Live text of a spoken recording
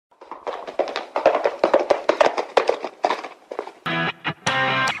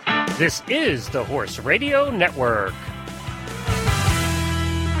This is the Horse Radio Network.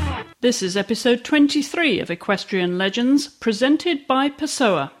 This is episode 23 of Equestrian Legends, presented by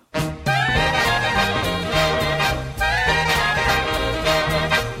Pessoa.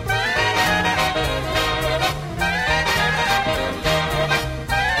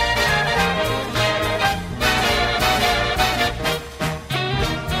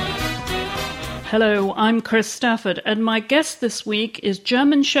 Hello, I'm Chris Stafford, and my guest this week is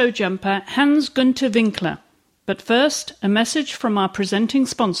German show jumper Hans-Günther Winkler. But first, a message from our presenting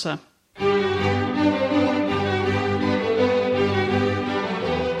sponsor. The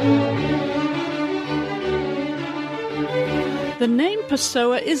name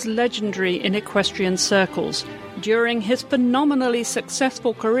Pessoa is legendary in equestrian circles. During his phenomenally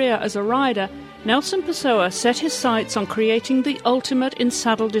successful career as a rider, Nelson Pessoa set his sights on creating the ultimate in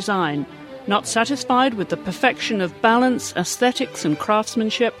saddle design. Not satisfied with the perfection of balance, aesthetics and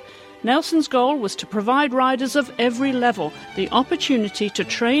craftsmanship, Nelson's goal was to provide riders of every level the opportunity to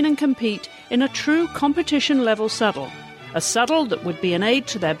train and compete in a true competition-level saddle. A saddle that would be an aid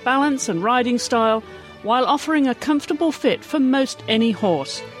to their balance and riding style, while offering a comfortable fit for most any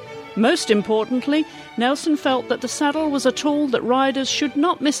horse. Most importantly, Nelson felt that the saddle was a tool that riders should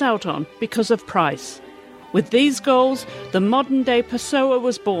not miss out on because of price. With these goals, the modern-day Pessoa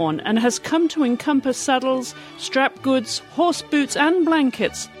was born and has come to encompass saddles, strap goods, horse boots and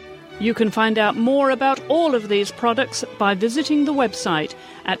blankets. You can find out more about all of these products by visiting the website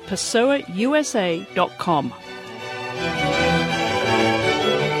at PessoaUSA.com.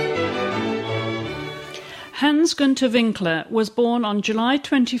 Hans-Günther Winkler was born on July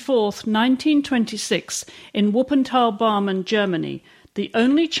 24, 1926, in Wuppertal-Barmen, Germany, the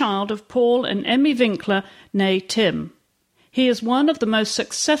only child of Paul and Emmy Winkler, née Tim. He is one of the most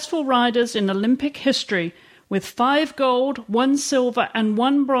successful riders in Olympic history, with 5 gold, 1 silver and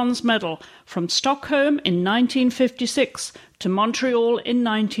 1 bronze medal from Stockholm in 1956 to Montreal in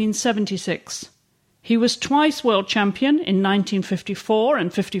 1976. He was twice world champion in 1954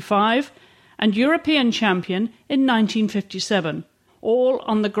 and 55, and European champion in 1957, all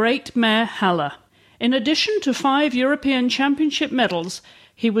on the great mare Halle. In addition to 5 European Championship medals,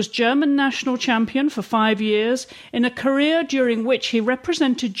 he was German national champion for 5 years in a career during which he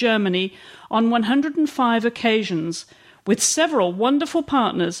represented Germany on 105 occasions, with several wonderful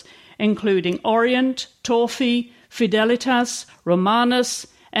partners, including Orient, Torfi, Fidelitas, Romanus,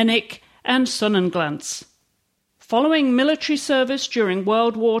 Enick, and Sonnenglanz. Following military service during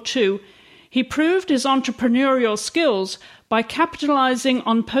World War II, he proved his entrepreneurial skills by capitalizing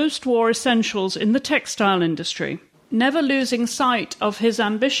on post-war essentials in the textile industry. Never losing sight of his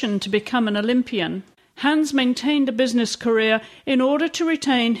ambition to become an Olympian, Hans maintained a business career in order to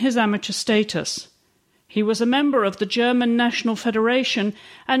retain his amateur status. He was a member of the German National Federation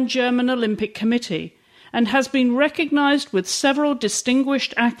and German Olympic Committee, and has been recognized with several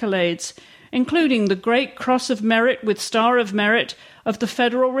distinguished accolades, including the Great Cross of Merit with Star of Merit of the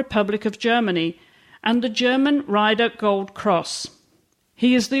Federal Republic of Germany, and the German Rider Gold Cross.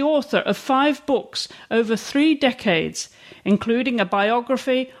 He is the author of 5 books over 3 decades, including a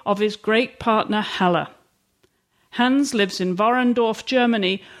biography of his great partner Halle. Hans lives in Warendorf,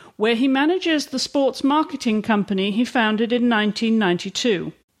 Germany, where he manages the sports marketing company he founded in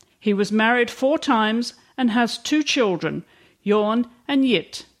 1992. He was married 4 times and has 2 children, Jorn and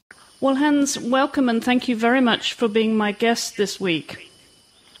Jit. Well, Hans, welcome and thank you very much for being my guest this week.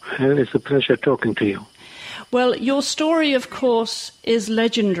 Well, it's a pleasure talking to you. Well, your story, of course, is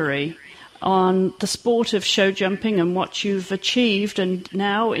legendary on the sport of show jumping and what you've achieved, and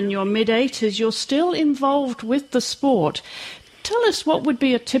now in your mid-80s you're still involved with the sport. Tell us what would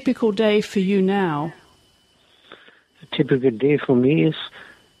be a typical day for you now. A typical day for me is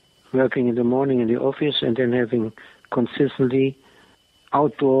working in the morning in the office and then having consistently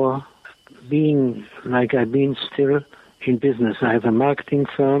outdoor, being like I've been still in business. I have a marketing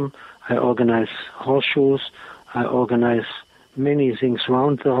firm, I organize horse shows, I organize many things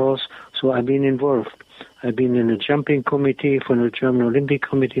around the horse, so I've been involved. I've been in a jumping committee for the German Olympic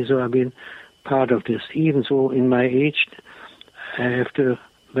Committee, so I've been part of this. Even so, in my age, I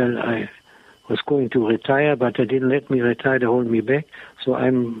was going to retire, but they didn't let me retire, they hold me back, so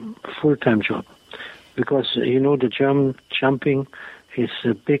I'm a full-time job. Because, the German jumping is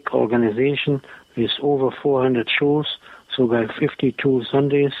a big organization with over 400 shows, so by 52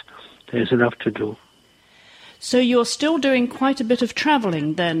 Sundays, there's enough to do. So you're still doing quite a bit of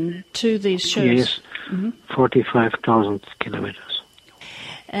traveling then to these shows? Yes, 45,000 kilometers.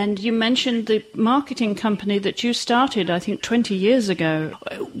 And you mentioned the marketing company that you started, I think, 20 years ago.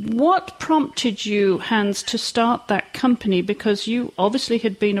 What prompted you, Hans, to start that company? Because you obviously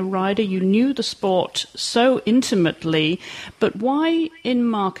had been a rider, you knew the sport so intimately, but why in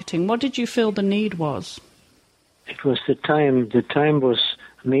marketing? What did you feel the need was? It was the time. The time was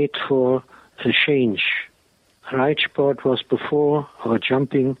made for a change. Ride sport was before, or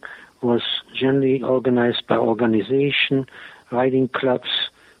jumping was generally organized by organization, riding clubs,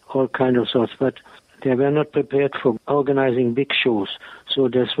 all kinds of sorts, but they were not prepared for organizing big shows. So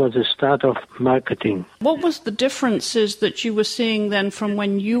this was the start of marketing. What was the differences that you were seeing then from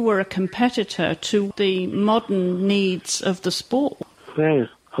when you were a competitor to the modern needs of the sport? Well,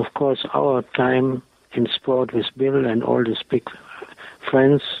 of course, our time in sport with Bill and all these big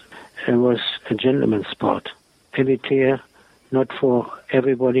friends was a gentleman's sport. Elitaire, not for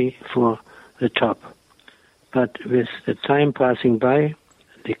everybody, for the top. But with the time passing by,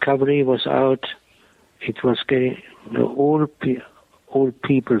 the cavalry was out. It was getting the old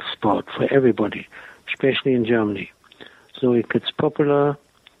people's sport for everybody, especially in Germany. So it gets popular.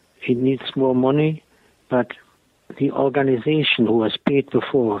 It needs more money, but the organization who was paid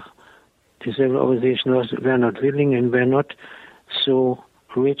before, this organization were not willing and were not so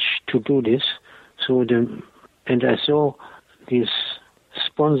rich to do this. And I saw this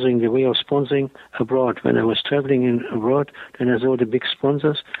sponsoring, the way of sponsoring abroad. When I was traveling abroad, then I saw the big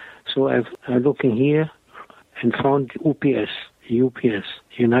sponsors. So I'm looking here and found UPS,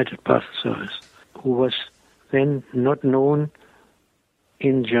 United Parcel Service, who was then not known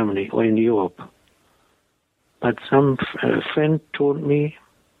in Germany or in Europe. But some friend told me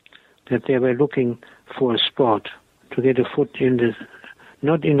that they were looking for a sport, to get a foot in the,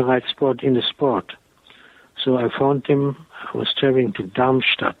 not in the right sport, in the sport. So I found him. I was traveling to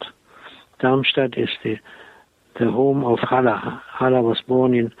Darmstadt. Darmstadt is the home of Haller. Haller was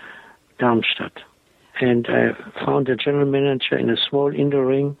born in Darmstadt. And I found the general manager in a small indoor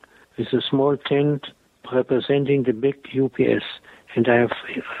ring with a small tent representing the big UPS. And I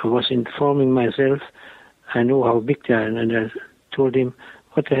was informing myself, I know how big they are. And I told him,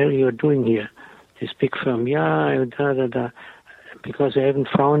 what the hell are you doing here? This big firm. Because I haven't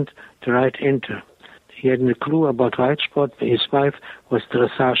found the right enter. He hadn't a clue about ride sport. His wife was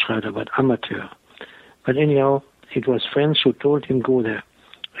dressage rider, but amateur. But anyhow, it was friends who told him go there.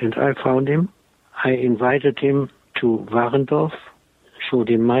 And I found him. I invited him to Warendorf, showed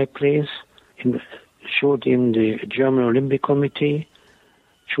him my place, showed him the German Olympic Committee,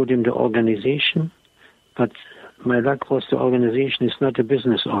 showed him the organization. But my luck was the organization is not a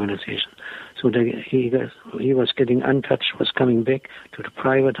business organization. So he was getting untouched, was coming back to the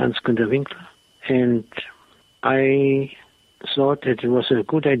private Hans-Günter Winkler. And I thought that it was a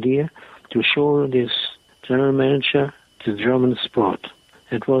good idea to show this general manager the German sport.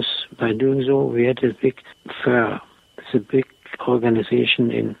 It was, by doing so, we had a big fair. It's a big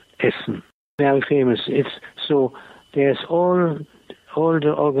organization in Essen. Very famous. So there's all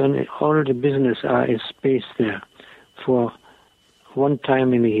the business is based there for one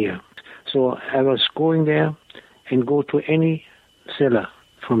time in a year. So I was going there and go to any seller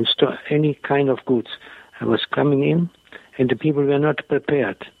from store, any kind of goods. I was coming in, and the people were not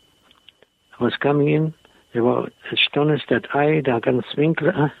prepared. I was coming in, they were astonished that I, the Hans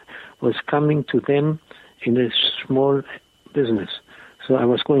Winkler, was coming to them in a small business. So I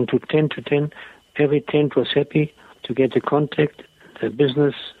was going to 10 to 10. Every tent was happy to get the contact. The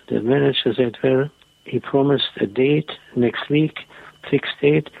business, the manager said, well, he promised a date next week, fixed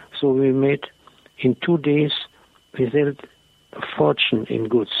date. So we made, in 2 days, we sold a fortune in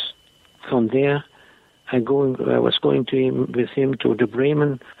goods. From there, I was going with him to the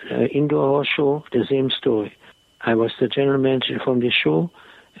Bremen indoor horse show, the same story. I was the general manager from the show,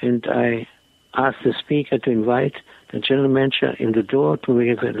 and I asked the speaker to invite the general manager in the door to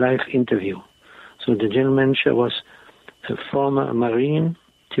have a live interview. So the general manager was a former Marine,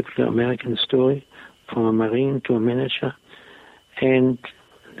 typical American story, from a Marine to a manager, and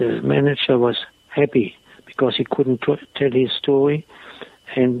the manager was happy because he couldn't tell his story,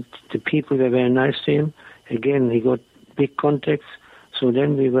 and the people were very nice to him. Again, he got big contacts, so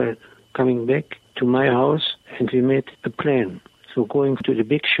then we were coming back to my house, and we made a plan. So going to the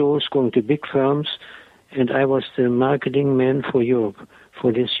big shows, going to big firms, and I was the marketing man for Europe,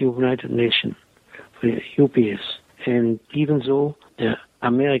 for this United Nations, for UPS. And even though the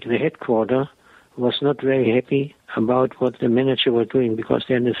headquarters was not very happy about what the manager was doing, because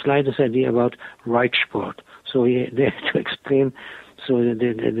they had the slightest idea about ride sport. So they had to explain. So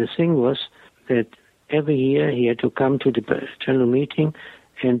the thing was that every year he had to come to the general meeting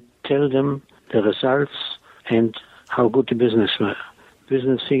and tell them the results and how good the business were.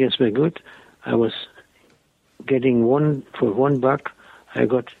 business figures were good. I was getting for $1, I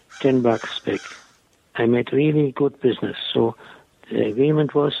got $10 back. I made really good business. So the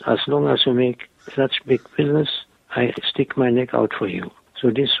agreement was, as long as you make such big business, I stick my neck out for you.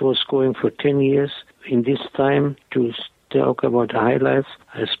 So this was going for 10 years. In this time, to talk about the highlights,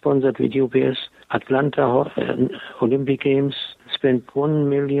 I sponsored with UPS Atlanta Olympic Games, spent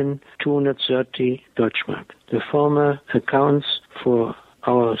 1,230,000 Deutschmark. The former accounts for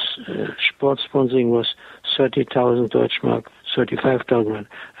our sports sponsoring was 30,000 Deutschmark, 35,000,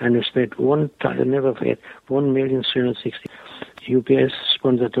 and we spent never forget, 1,360,000. UPS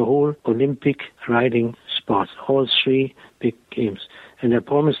sponsored the whole Olympic riding sports, all three big games. And I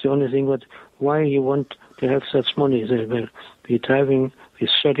promised, the only thing was, why you want to have such money? He said, well, we're driving with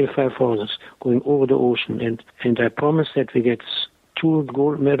 35 horses going over the ocean, and I promised that we get 2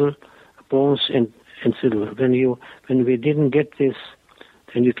 gold medals, bronze and silver. When we didn't get this,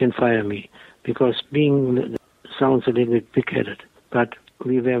 then you can fire me, because being sounds a little bit big-headed. But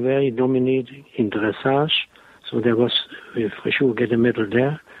we were very dominating in dressage, so we for sure get a medal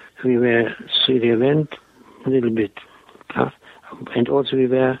there. We were through the event a little bit tough, and also we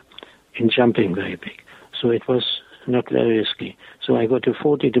were in jumping very big. So it was not very risky. So I got to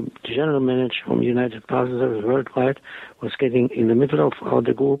 40. The general manager from United Parcel Service Worldwide was getting in the middle of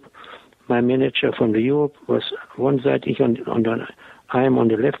the group. My manager from the Europe was one side, I am on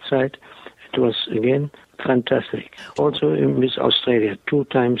the left side. It was, again, fantastic. Also with Australia, 2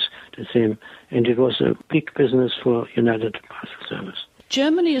 times the same. And it was a big business for United Parcel Service.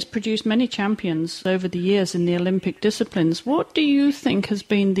 Germany has produced many champions over the years in the Olympic disciplines. What do you think has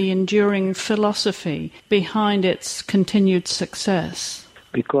been the enduring philosophy behind its continued success?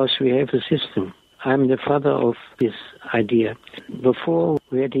 Because we have a system. I'm the father of this idea. Before,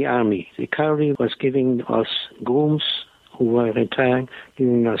 we had the army. The cavalry was giving us grooms who were retiring,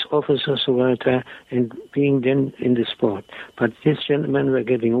 giving us officers who were retiring, and being then in the sport. But these gentlemen were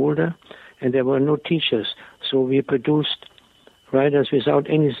getting older, and there were no teachers. So we produced riders without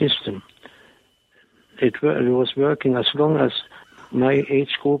any system. It was working as long as my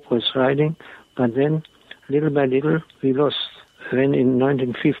age group was riding, but then, little by little, we lost. When in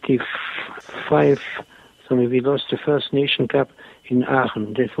 1955, we lost the first Nation Cup in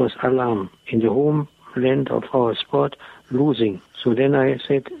Aachen. That was alarm. In the homeland of our sport, losing. So then I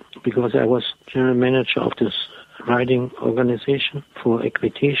said, because I was general manager of this riding organization for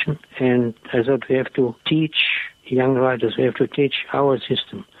equitation, and I thought we have to teach young riders, we have to teach our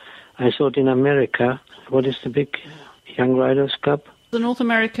system. I thought in America, what is the big Young Riders Cup? The North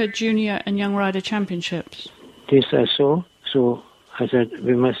America Junior and Young Rider Championships. This I saw, so I said,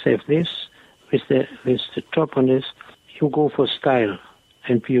 we must have this. With the top on this, you go for style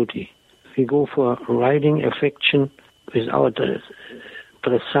and beauty. We go for riding affection without a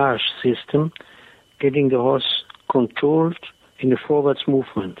dressage system, getting the horse controlled in the forwards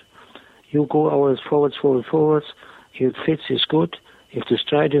movement. You go always forwards. If it fits, is good. If the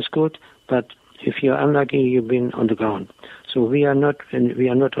stride is good, but if you're unlucky, you've been on the ground. So we are not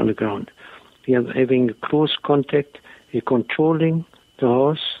on the ground. We are having close contact. We're controlling the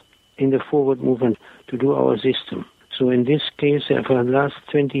horse in the forward movement to do our system. So in this case, for the last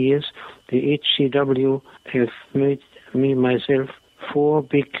 20 years, the HCW have made myself 4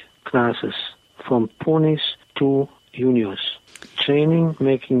 big classes, from ponies to juniors. Training,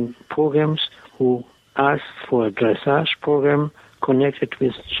 making programs who ask for a dressage program connected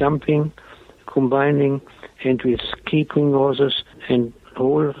with jumping, combining, and with keeping horses, and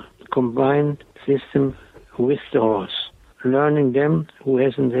whole combined system with the horse. Learning them, who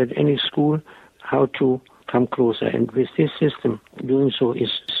hasn't had any school, how to come closer. And with this system, doing so is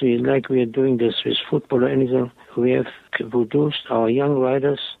like we are doing this with football or anything. We have produced our young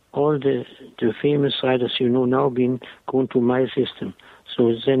riders, all the famous riders now been going to my system.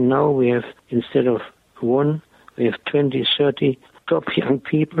 So then now we have, instead of 1, we have 20, 30 top young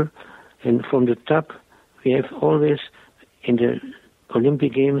people. And from the top, we have always, in the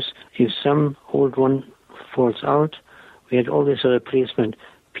Olympic Games, if some old one falls out, we had always a replacement.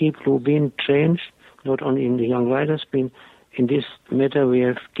 People who've been trained, not only in the young riders, been in this matter, we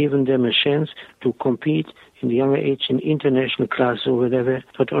have given them a chance to compete in the younger age in international classes over there.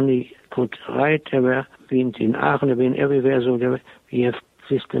 Not only could ride, they were been in Aachen, they've been everywhere, so we have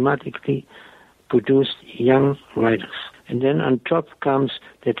systematically produced young riders. And then on top comes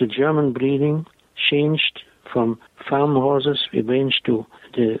that the German breeding changed from farm horses, we changed to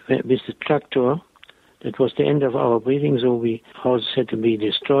with the tractor. That was the end of our breeding, so horses had to be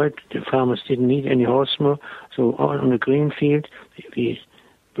destroyed. The farmers didn't need any horse more. So all on the green field, we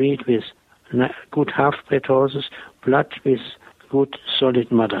breed with good half-bred horses, blood with good,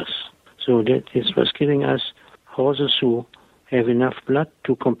 solid mothers. So that this was giving us horses who have enough blood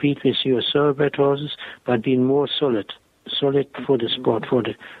to compete with your thoroughbred horses, but being more solid for the sport, for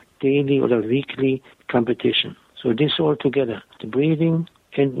the daily or the weekly competition. So this all together, the breeding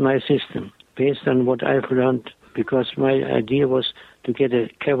and my system, based on what I've learned, because my idea was to get a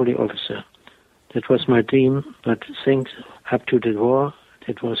cavalry officer. That was my dream, but thanks up to the war,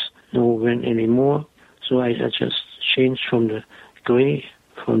 that was no when anymore. So I just changed from the gray,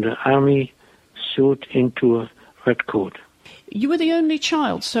 from the army suit into a red coat. You were the only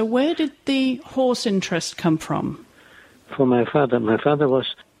child, so where did the horse interest come from? For my father. My father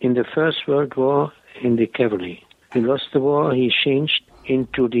was in the First World War in the cavalry. He lost the war, he changed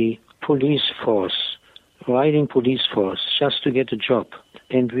into the police force, riding police force, just to get a job.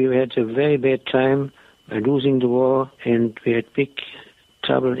 And we had a very bad time by losing the war, and we had big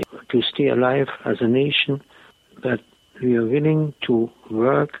trouble to stay alive as a nation. But we were willing to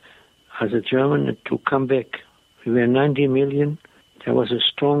work as a German to come back. We were 90 million. There was a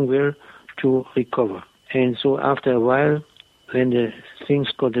strong will to recover. And so after a while, when the things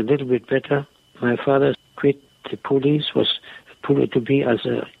got a little bit better, my father quit the police, was to be as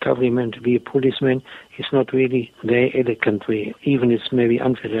a cavalryman, to be a policeman, is not really very elegant way. Even it's maybe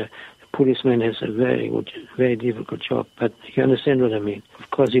unfair. A policeman has a very good, very difficult job. But you understand what I mean. Of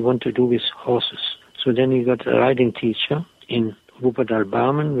course, he wanted to do with horses. So then he got a riding teacher in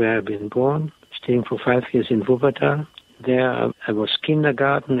Wuppertal-Barmen, where I've been born, staying for 5 years in Wuppertal. There I was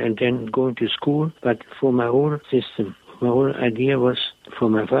kindergarten and then going to school. But for my whole system, my whole idea was for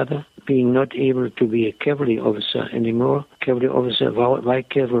my father, being not able to be a cavalry officer anymore. Cavalry officer, why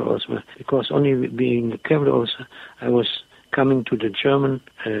cavalry officer? Because only being a cavalry officer, I was coming to the German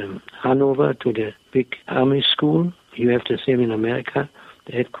Hanover, to the big army school. You have the same in America,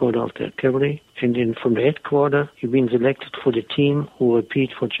 the headquarters of the cavalry. And then from the headquarters, you've been selected for the team who will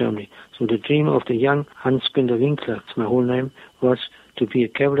compete for Germany. So the dream of the young Hans Günther Winkler, that's my whole name, was to be a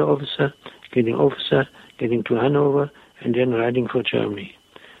cavalry officer, getting to Hanover, and then riding for Germany.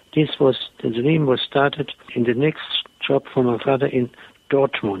 The dream was started in the next job for my father in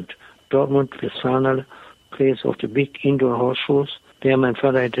Dortmund, Westfalen, place of the big indoor horse shows. There my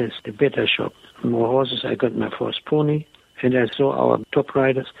father had the better shop. More horses, I got my first pony, and I saw our top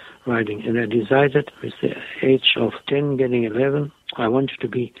riders riding. And I decided with the age of 10, getting 11, I wanted to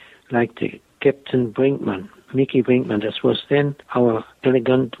be like the Captain Brinkmann, Mickey Brinkmann. That was then our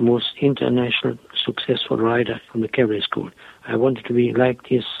elegant, most international, successful rider from the cavalry school. I wanted to be like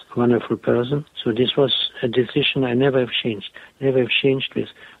this wonderful person. So this was a decision I never have changed. Never have changed with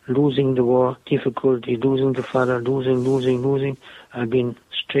losing the war, difficulty, losing the father, losing. I've been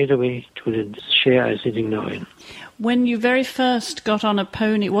straight away to the chair I'm sitting now in. When you very first got on a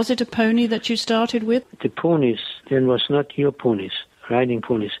pony, was it a pony that you started with? The ponies then was not your ponies, riding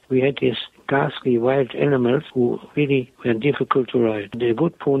ponies. We had these ghastly wild animals who really were difficult to ride. The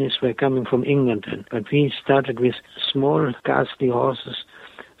good ponies were coming from England then, but we started with small ghastly horses.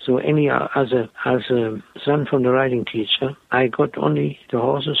 So as a son from the riding teacher, I got only the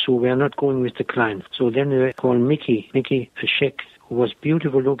horses who were not going with the clients. So then they were called Mickey a Sheck, who was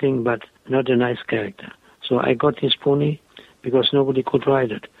beautiful looking but not a nice character. So I got this pony because nobody could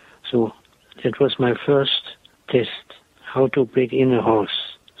ride it. So that was my first test, how to break in a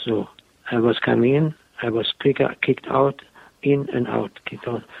horse. So I was coming in, I was kicked out, in and out, kicked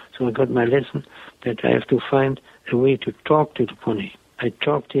out. So I got my lesson that I have to find a way to talk to the pony. I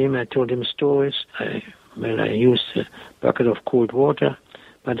talked to him, I told him stories. I used a bucket of cold water,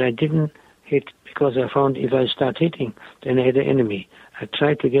 but I didn't hit because I found if I start hitting, then I had an enemy. I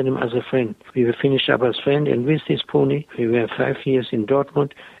tried to get him as a friend. We were finished up as friends, and with this pony, we were 5 years in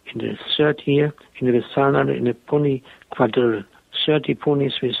Dortmund. In the third year, in the Westfalen, in the pony quadrille, 30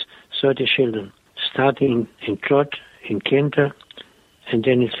 ponies with 30 children, starting in trot, in canter, and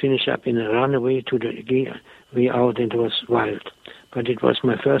then it finished up in a runaway to the way out, and it was wild. But it was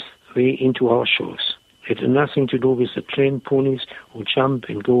my first way into horse shows. It had nothing to do with the trained ponies who jump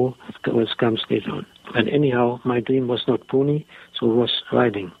and go, it comes later on. But anyhow, my dream was not pony, so it was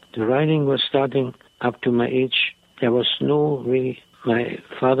riding. The riding was starting up to my age. There was no way. My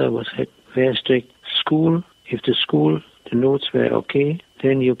father was very strict. School, if the notes were okay,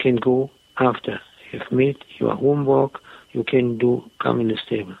 then you can go after. You've made your homework, you can come in the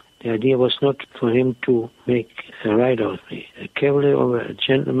stable. The idea was not for him to make a ride out of me, a cavalry or a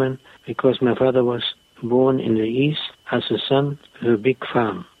gentleman, because my father was born in the East as a son of a big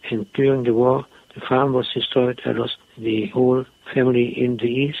farm. And during the war, the farm was destroyed. I lost the whole family in the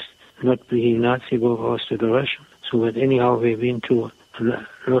East, not being Nazi, but was to the Russian. So, but anyhow, we've been to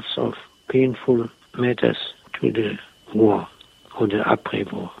lots of painful matters to the war. or the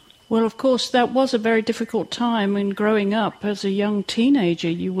Après-War. Well, of course, that was a very difficult time in growing up. As a young teenager,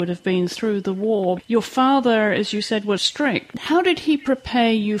 you would have been through the war. Your father, as you said, was strict. How did he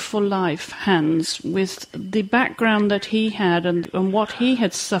prepare you for life, Hans, with the background that he had and what he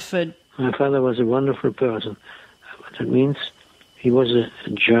had suffered? My father was a wonderful person. What that means, he was a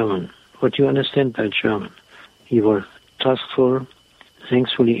German. What do you understand by German? He was trustful,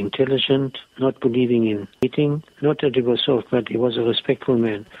 thankfully intelligent, not believing in cheating. Not that he was soft, but he was a respectful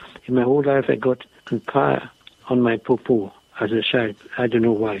man. In my whole life, I got a car on my popo as a child. I don't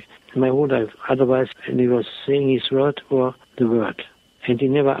know why. In my whole life, otherwise, and he was saying his word or the word. And he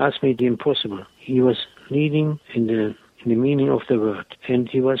never asked me the impossible. He was leading in the meaning of the word. And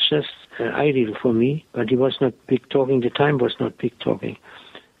he was just ideal for me, but he was not big talking. The time was not big talking.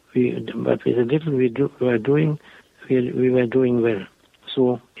 But with the little we were doing well.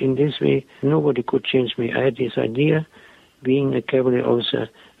 So in this way, nobody could change me. I had this idea, being a cavalry officer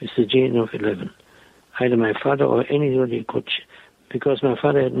with the Jane of 11. Either my father or anybody could, because my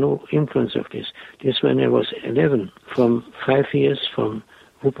father had no influence of this. This when I was 11, from 5 years from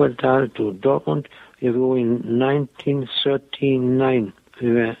Wuppertal to Dortmund, we were in 1939.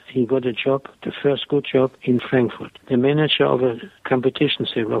 He got a job, the first good job in Frankfurt. The manager of a competition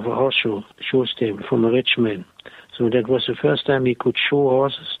stable, of a horse show stable from a rich man. So that was the first time he could show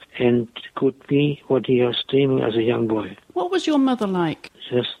horses and could be what he was dreaming as a young boy. What was your mother like?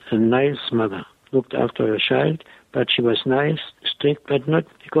 Just a nice mother. Looked after her child, but she was nice, strict, but not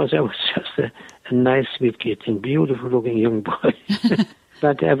because I was just a nice, sweet kid and beautiful-looking young boy.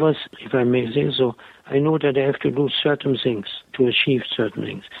 But I was, if I may say so, I know that I have to do certain things to achieve certain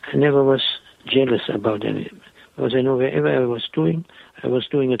things. I never was jealous about anything. Because I know wherever I was doing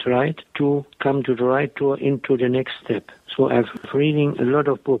it right to come to the right door into the next step. So I've reading a lot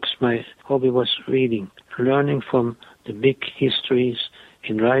of books. My hobby was reading, learning from the big histories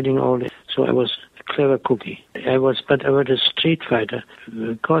and writing all that. So I was a clever cookie. I was a street fighter.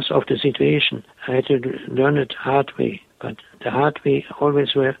 Because of the situation, I had to learn it hard way. But the hard way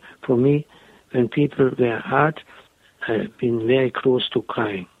always were, for me, when people were hard, I've been very close to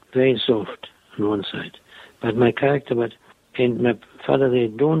crying, very soft on one side. But my character, and my father, they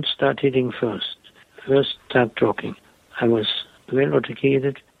don't start hitting first. First start talking. I was well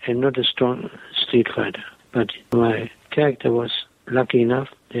educated and not a strong street fighter. But my character was lucky enough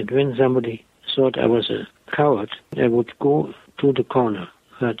that when somebody thought I was a coward, I would go to the corner.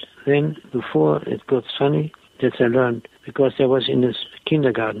 But then, before it got funny, that I learned, because there was in this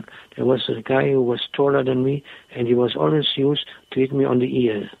kindergarten, there was a guy who was taller than me, and he was always used to hit me on the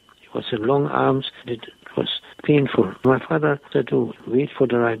ear. He was a long arms, it was painful. My father said to wait for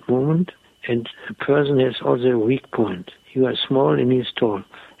the right moment, and a person has also a weak point. You are small and he's tall.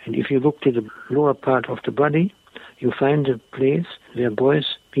 And if you look to the lower part of the body, you find a place where boys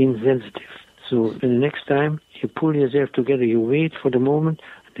being sensitive. So the next time you pull yourself together, you wait for the moment,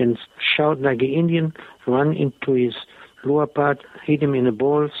 then shout like an Indian, run into his lower part, hit him in the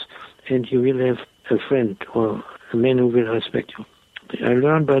balls, and you will have a friend or a man who will respect you. I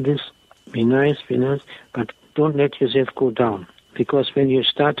learned by this, be nice, but don't let yourself go down. Because when you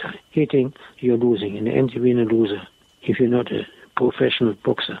start hitting, you're losing. In the end, you'll be a loser if you're not a professional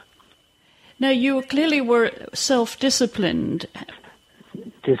boxer. Now, you clearly were self-disciplined.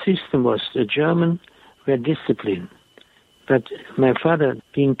 The system was, the German were disciplined. But my father,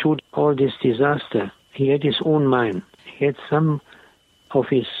 being through all this disaster, he had his own mind. He had some of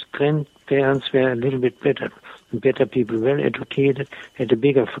his grandparents were a little bit better people, well educated, had a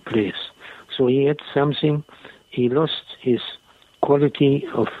bigger place. So he had something, he lost his quality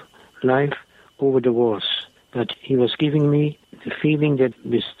of life over the wars. But he was giving me the feeling that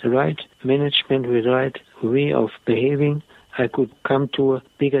with the right management, with the right way of behaving, I could come to a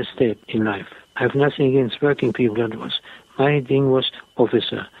bigger step in life. I have nothing against working people. That was my thing was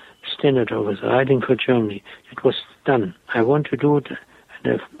officer, standard officer, riding for Germany. It was done. I want to do it,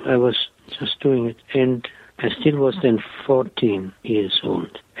 and I was just doing it. And I still was then 14 years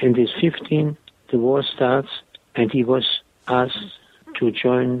old. And with 15, the war starts, and he was asked to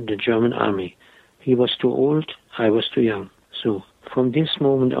join the German army. He was too old, I was too young. So from this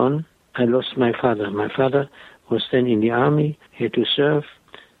moment on, I lost my father. My father was then in the army, he had to serve,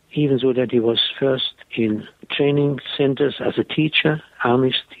 even so that he was first in training centers as a teacher,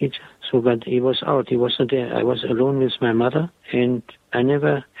 army teacher. So, but he was out, he wasn't there. I was alone with my mother, and I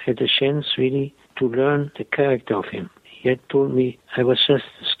never had a chance really to learn the character of him. He had told me I was just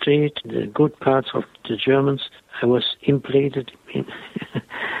straight, the good parts of the Germans, I was implanted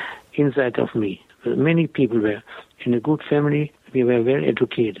inside of me. Many people were. In a good family, we were well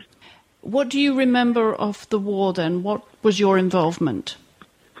educated. What do you remember of the war then? What was your involvement?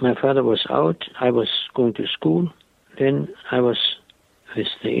 My father was out. I was going to school. Then I was, at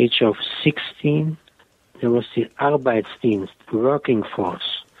the age of 16, there was the Arbeitsdienst, working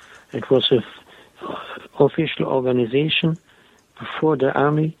force. It was an official organization. Before the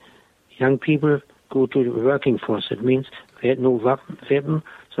army, young people go to the working force. It means we had no weapon,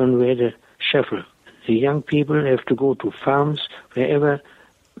 sondern we had a shovel. The young people have to go to farms. Wherever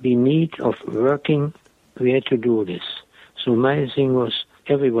we need of working, we had to do this. So my thing was,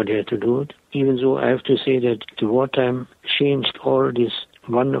 everybody had to do it, even though I have to say that the wartime changed all these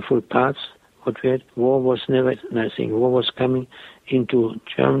wonderful parts. What we had, war was never nothing. War was coming into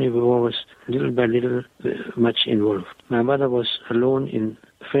Germany. War was little by little much involved. My mother was alone in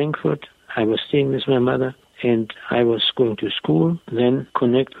Frankfurt. I was staying with my mother, and I was going to school. Then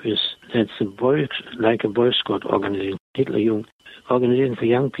connect with, that's a boy, like a Boy Scout organization, Hitlerjugend organization for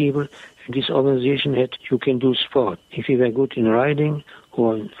young people. And this organization had, you can do sport. If you were good in riding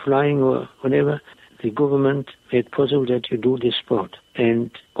or in flying or whatever, the government made possible that you do this sport.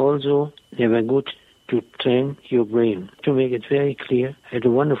 And also, they were good to train your brain. To make it very clear, I had a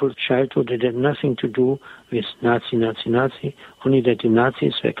wonderful childhood that had nothing to do with Nazi, only that the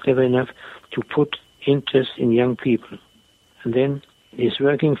Nazis were clever enough to put interest in young people. And then, this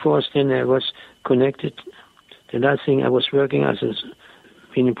working force, then I was connected. The last thing, I was working as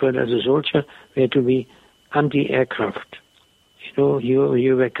being employed as a soldier, we had to be anti-aircraft. You know,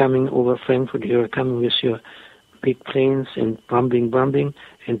 you were coming over Frankfurt, you were coming with your big planes and bombing,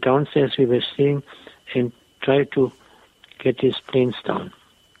 and downstairs we were staying and tried to get these planes down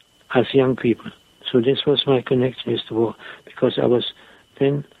as young people. So this was my connection with the war, because I was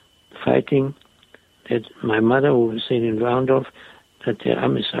then fighting that my mother, who was saying in Warndorf, that the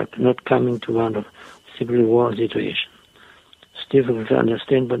armies are not coming to Warndorf. Civil war situation. It's difficult to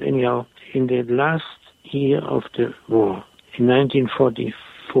understand, but anyhow, in the last year of the war, in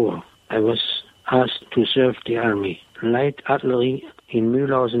 1944, I was asked to serve the army, light artillery in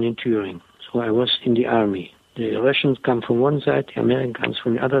Mühlhausen in Thüringen. So I was in the army. The Russians come from one side, the Americans comes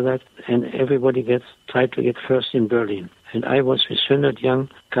from the other side, and everybody tried to get first in Berlin. And I was with 100 young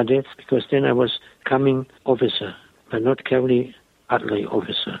cadets, because then I was coming officer, but not cavalry artillery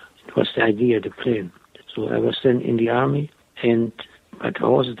officer. It was the idea, the plan. So I was then in the army, but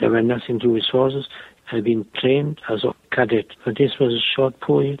horses, there were nothing to do with horses. I had been trained as a cadet, but this was a short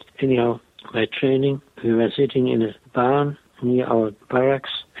period. Anyhow, by training, we were sitting in a barn near our barracks,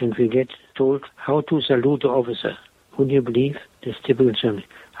 and we get told how to salute the officer. Would you believe? This typical Germany.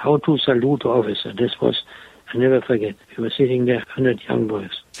 How to salute the officer. This was, I never forget. We were sitting there, 100 young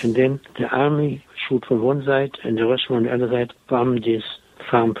boys. And then the army shoot from one side, and the Russian on the other side bombed this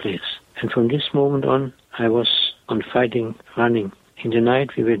farm place. And from this moment on, I was on fighting, running. In the night,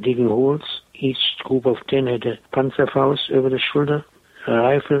 we were digging holes. Each group of 10 had a Panzerfaust over the shoulder, a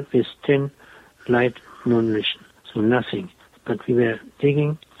rifle with 10 light ammunition. So nothing. But we were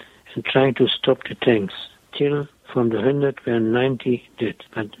digging and trying to stop the tanks. Till from the 100 were 90 dead.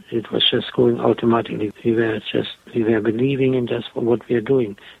 But it was just going automatically. We were believing in just what we are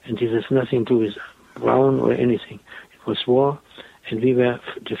doing. And this has nothing to do with Brown or anything. It was war. And we were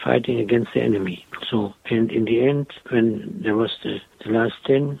fighting against the enemy. So, and in the end, when there was the last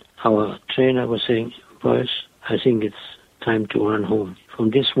 10, our trainer was saying, boys, I think it's time to run home.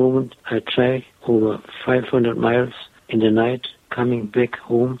 From this moment, I tried over 500 miles in the night, coming back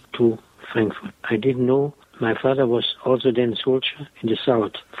home to Frankfurt. I didn't know. My father was also then soldier in the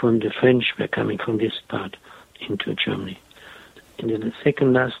south. From the French were coming from this part into Germany. In the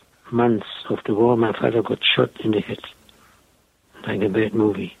second last months of the war, my father got shot in the head. Like a bad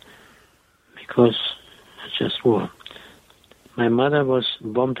movie, because it's just war. My mother was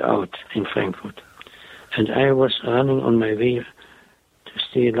bombed out in Frankfurt, and I was running on my way to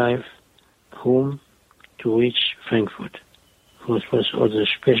stay alive home to reach Frankfurt. It was also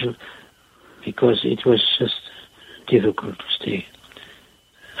special because it was just difficult to stay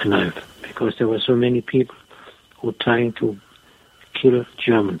alive, because there were so many people who were trying to kill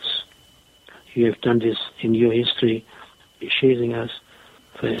Germans. You have done this in your history, chasing us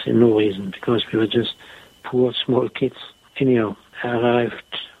for no reason, because we were just poor, small kids. Anyhow, I arrived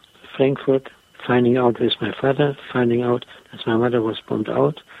Frankfurt, finding out with my father, finding out that my mother was bombed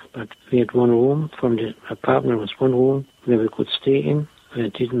out, but we had one room. From the apartment was one room where we could stay in, where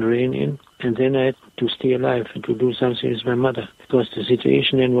it didn't rain in, and then I had to stay alive and to do something with my mother, because the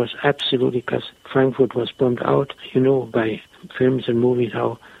situation then was absolutely, because Frankfurt was bombed out, you know, by films and movies,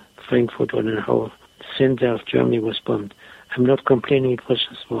 how Frankfurt or how the center of Germany was bombed. I'm not complaining, it was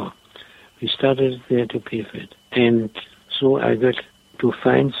just war. We started there to pay for it. And so I got to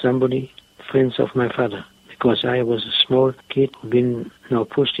find somebody, friends of my father, because I was a small kid, been now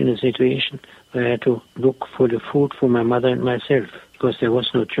pushed in a situation where I had to look for the food for my mother and myself, because there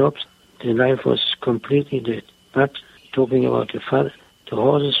was no jobs. The life was completely dead. But talking about the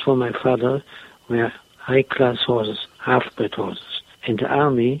horses for my father were high-class horses, half-bred horses. And the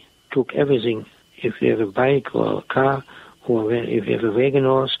army took everything. If you have a bike or a car, or if you have a wagon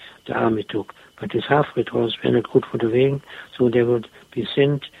horse, the army took. But this half-bred horse were not good for the wagon, so they would be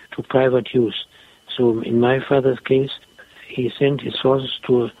sent to private use. So in my father's case, he sent his horses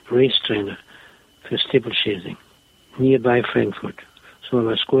to a race trainer for steeplechasing nearby Frankfurt. So I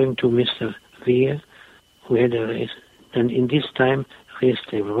was going to Mr. Wehr, who had a race, and in this time, race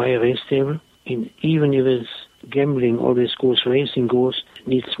stable. Why a race stable? Even if it's gambling, always goes, racing goes,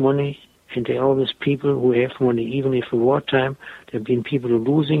 needs money, and there are always people who have money. Even if in wartime, there have been people who are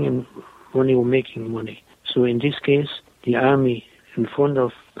losing and money who are making money. So in this case, the army, in front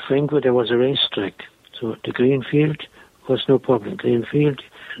of Frankfurt, there was a racetrack. So the green field was no problem. Green field,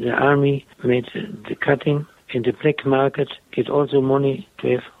 the army made the cutting, and the black market get also money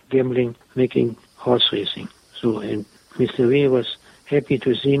to have gambling, making horse racing. So, and Mr. Wehr was happy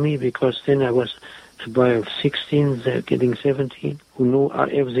to see me, because then I was a boy of 16, getting 17, who knew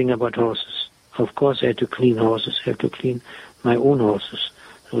everything about horses. Of course, I had to clean horses, I had to clean my own horses.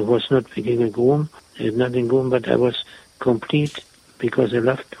 So it was not being a groom, I had nothing groom, but I was complete, because I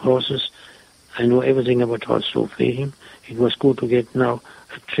loved horses. I know everything about horse. So for him, it was good to get now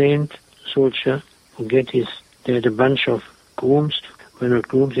a trained soldier who they had a bunch of grooms. Were not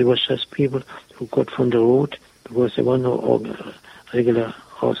grooms, it was just people who got from the road, because there was no regular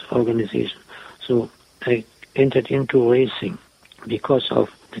horse organization. So I entered into racing. Because of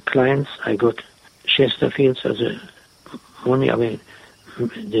the clients, I got Chesterfields as a money. I mean,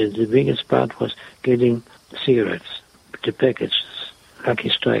 the biggest part was getting cigarettes, the packages, Lucky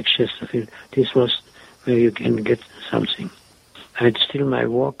Strike, Chesterfield. This was where you can get something. I had still my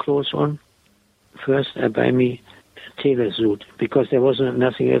war clothes on. First, I buy me a tailor suit, because there was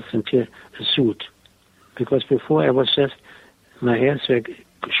nothing else until a suit. Because before I was just, my hairs were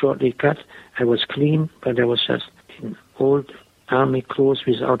shortly cut, I was clean, but I was just in old army clothes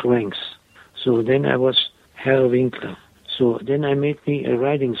without ranks. So then I was Herr Winkler. So then I made me a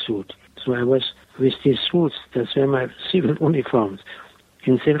riding suit. So I was with these suits, that's were my civil uniforms,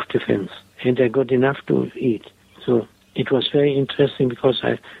 in self-defense. And I got enough to eat. So it was very interesting, because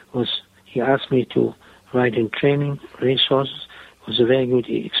he asked me to ride in training, race horses. It was a very good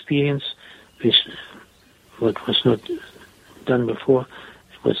experience, which what was not done before.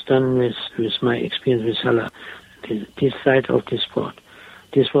 It was done with my experience with Haller, this side of the sport.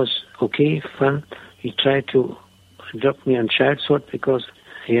 This was okay, fun. He tried to adopt me on child support, because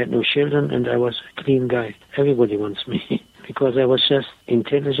he had no children and I was a clean guy. Everybody wants me, because I was just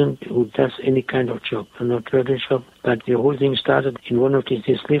intelligent, who does any kind of job. I'm not dirty job, but the whole thing started in one of these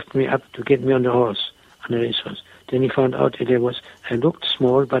days, lift me up to get me on the horse, on the race horse. Then he found out that I looked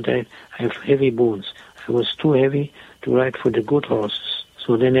small, but I have heavy bones. I was too heavy to ride for the good horses.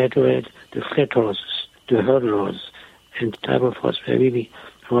 So then I had to ride the flat horses, the hurdle horses, and the type of horse were really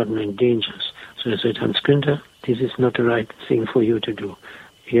rotten and dangerous. So I said, Hans Günther, this is not the right thing for you to do.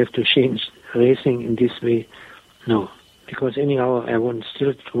 You have to change racing in this way. No, because anyhow I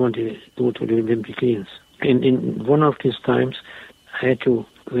still want to go to the Olympic Games. And in one of these times, I had to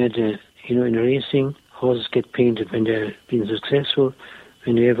wear in racing, horses get painted when they've been successful.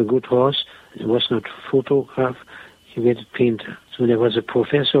 When you have a good horse, it was not photograph, you get it painted. So there was a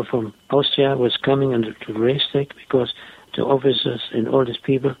professor from Austria was coming to the racetrack, because the officers and all these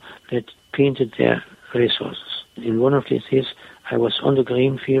people that painted their racehorses. In one of these days, I was on the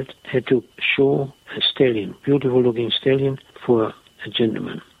green field, had to show a stallion, beautiful looking stallion, for a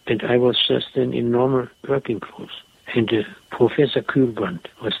gentleman. And I was just then in normal working clothes. And Professor Kühlbrand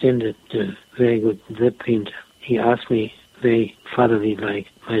was then the very good painter. He asked me very fatherly like,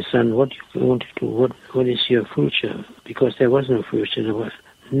 my son, what do you want to do? What is your future? Because there was no future. There was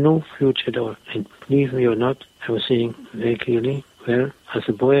no future at all. And believe me or not, I was saying very clearly, well, as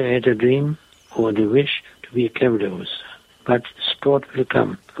a boy I had a dream or the wish to be a cavalry officer. But sport will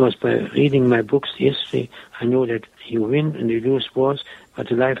come, because by reading my books, history, I know that you win and you lose wars, but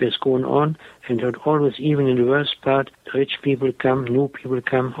the life has gone on, and that always, even in the worst part, rich people come, new people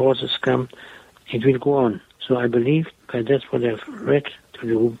come, horses come, it will go on. So I believe, by that's what I've read to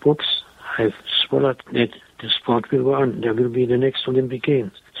the books, I've swallowed that the sport will go on. There will be the next Olympic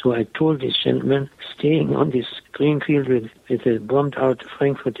Games. So I told this gentleman, staying on this green field with a bombed out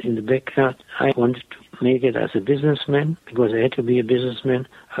Frankfurt in the backyard, I wanted to make it as a businessman, because I had to be a businessman,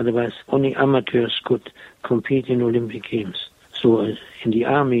 otherwise only amateurs could compete in Olympic Games. So in the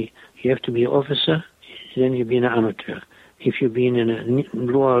army, you have to be an officer, then you've been an amateur. If you've been in a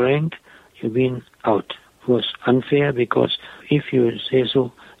lower rank, you've been out. It was unfair because if you say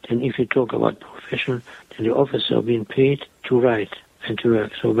so, then if you talk about profession, then the officer being paid to write and to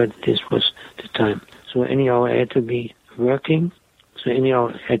work. So, but this was the time. So anyhow, I had to be working. So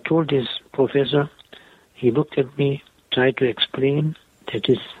anyhow, I told this professor, he looked at me, tried to explain that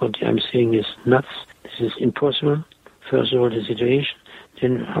this, what I'm saying is nuts. This is impossible. First of all, the situation.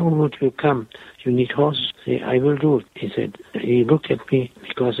 Then how would you come? You need horses. Say, I will do it, he said. He looked at me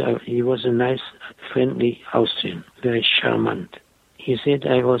because he was a nice, friendly Austrian, very charmant. He said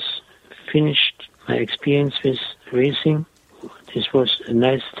I was finished my experience with racing. This was a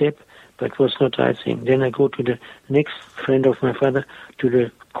nice step, but was not the right thing. Then I go to the next friend of my father, to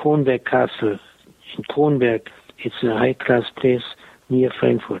the Kronberg Castle. In Kronberg, it's a high-class place near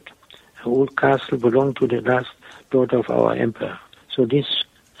Frankfurt. An old castle belonged to the last daughter of our emperor. So this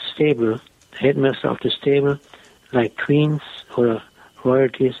stable, the headmaster of the stable, like queens or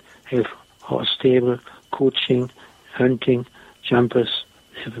royalties, have horse stable, coaching, hunting, jumpers.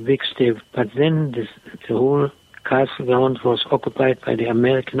 They have a big stable. But then the whole castle ground was occupied by the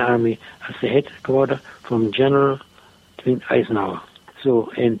American army as the headquarters from General Eisenhower.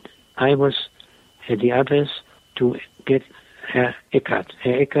 So, and I had the address to get Herr Eckart.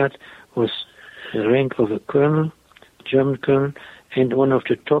 Herr Eckart was the rank of a colonel, German colonel, and one of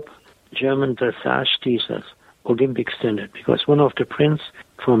the top German dressage teachers, Olympic standard, because one of the princes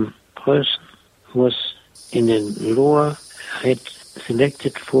from Preußen was in the lower, had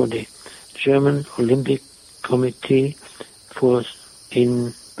selected for the German Olympic Committee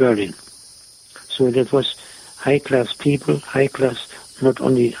in Berlin. So that was high-class people, high-class, not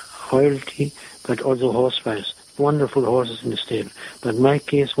only royalty, but also horse-wise. Wonderful horses in the stable. But my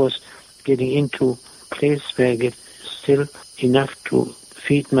case was getting into a place where I get still enough to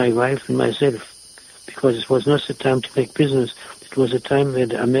feed my wife and myself. Because it was not the time to make business. It was a time where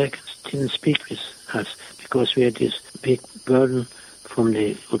the Americans didn't speak with us. Because we had this big burden from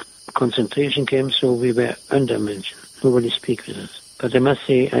the concentration camps, so we were undermentioned. Nobody speak with us. But I must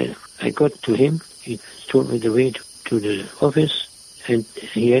say, I got to him. He told me the way to the office. And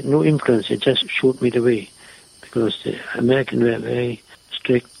he had no influence. He just showed me the way. Because the Americans were very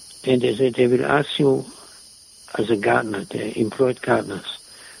strict. And they said they will ask you as a gardener. They employed gardeners.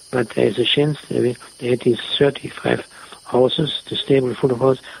 But there is a chance they had these 35 horses, the stable full of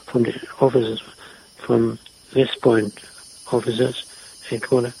horses, from the officers, from West Point officers,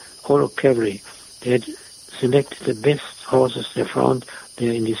 all of cavalry. They had selected the best horses they found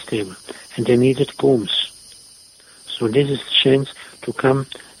there in this stable. And they needed grooms. So this is the chance to come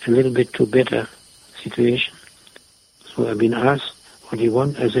a little bit to better situation. So I've been asked, what do you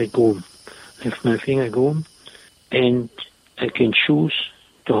want? I said, groom. Lift my finger, groom. And I can choose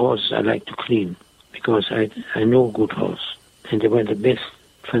the horses I like to clean. Because I know a good horse. And they were the best,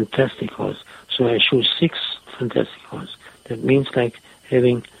 fantastic horse. So I choose 6 fantastic horses. That means like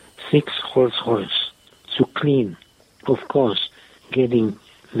having 6 Rolls Royce to clean. Of course, getting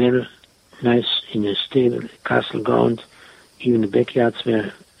well nice in a stable, castle ground. Even the backyards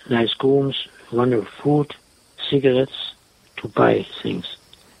were nice grooms, wonderful food, cigarettes, to buy things.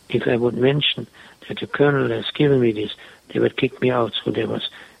 If I would mention that the colonel has given me this, they would kick me out. So there was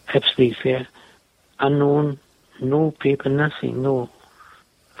absolutely fair, unknown, no paper, nothing, no.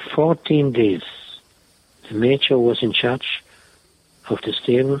 14 days. The major was in charge of the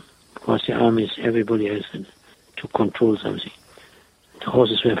stable, because the army is everybody else to control something. The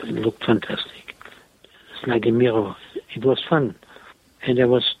horses looked fantastic. It's like a mirror. It was fun. And I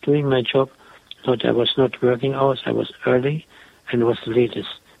was doing my job. I was not working hours. I was early and was the latest.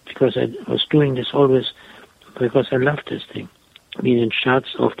 Because I was doing this always because I loved this thing. Being in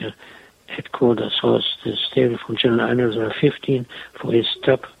charge of the headquarters horse, the stable from General Eisenhower, there were 15 for his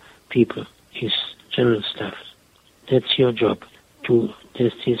top people, his general staff. That's your job.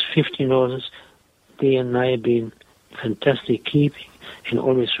 There's these 15 horses, day and night being fantastic keeping and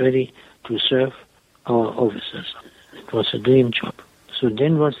always ready to serve our officers. It was a dream job. So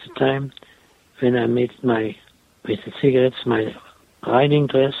then was the time when I made with the cigarettes, my riding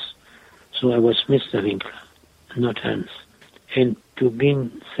dress. So I was Mr. Winkler, not Hans. And to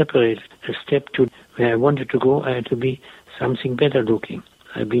being separated, a step to where I wanted to go, I had to be something better looking.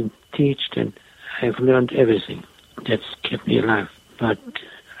 I've been taught and I've learned everything. That's kept me alive. But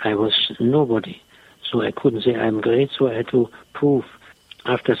I was nobody. So I couldn't say I'm great, so I had to prove.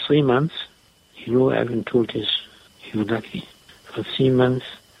 After 3 months, I haven't told this, you're lucky. For 3 months,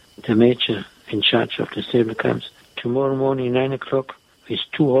 the major in charge of the stable comes. Tomorrow morning, 9 o'clock, with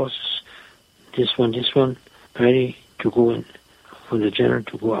 2 horses, this one, ready to go in, for the general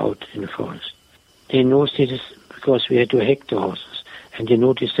to go out in the forest. they noticed this because we had to hack the horses. And they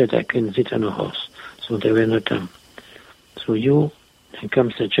noticed that I can sit on a horse. So they were not dumb. So then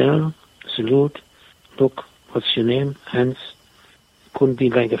comes the general, salute, look, what's your name? Hans. Couldn't be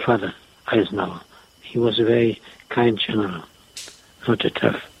like a father, Eisenhower. He was a very kind general, not a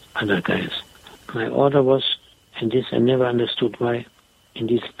tough other guys. My order was, and this I never understood why, in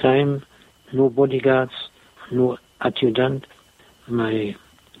this time, no bodyguards, no adjutant. My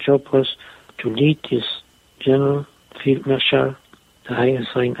job was to lead this general, field marshal, the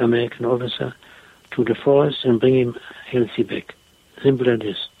highest rank American officer, to the forest and bring him healthy back. Simple as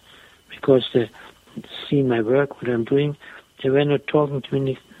this. Because they see my work, what I'm doing, they were not talking to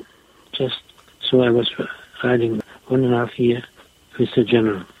me, just so I was riding 1.5 years with the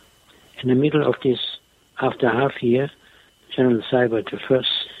general. In the middle of this, after half year, General Seibert, the first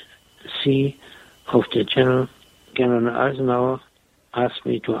C of the General Eisenhower, asked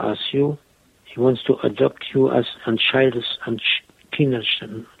me to ask you. He wants to adopt you as an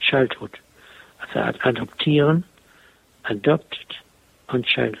Childhood. Also adoptieren, adopted on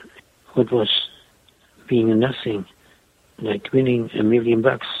childhood. What was being nothing, like winning $1 million.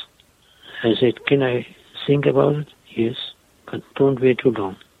 I said, can I think about it? Yes, but don't wait too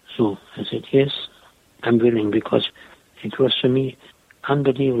long. So I said, yes, I'm willing, because it was for me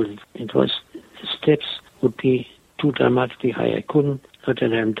unbelievable. It was, the steps would be too dramatically high. I couldn't, not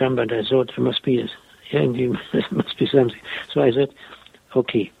that I'm dumb, but I thought there must be something. So I said,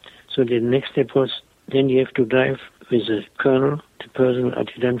 okay. So the next step was, then you have to drive with the colonel, the personal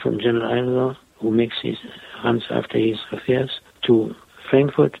adjutant from General Eisenhower, who runs after his affairs, to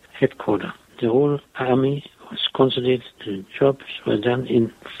Frankfurt headquarters. The whole army was consolidated. The jobs were done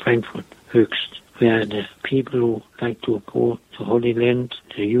in Frankfurt, Höchst, where the people who like to go to Holy Land,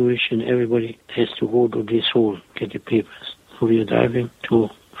 the Jewish and everybody has to go to this hall, get the papers. So we were driving to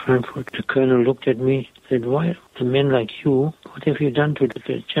Frankfurt. The colonel looked at me, said, why a man like you, what have you done to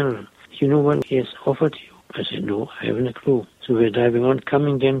the general? You know what he has offered you? I said, no, I haven't a clue. So we're driving on,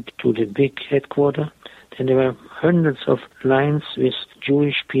 coming then to the big headquarters. Then there were hundreds of lines with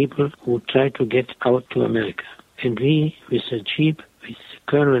Jewish people who tried to get out to America. And we, with the jeep, with the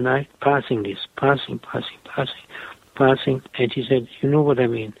colonel and I, passing. And he said, you know what I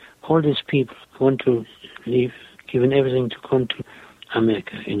mean? All these people want to leave, given everything to come to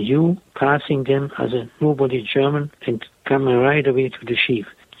America. And you passing them as a nobody German and coming right away to the chief,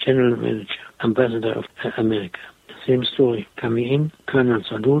 general manager, ambassador of America. Same story. Coming in, colonel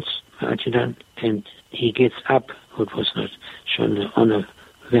salutes, adjutant, and he gets up, what was not shown the honor.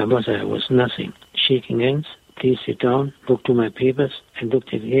 Where was I? I was nothing. Shaking hands, please sit down, looked to my papers, and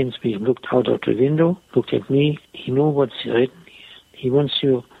looked against me, looked out of the window, looked at me. He knows what's written here. He wants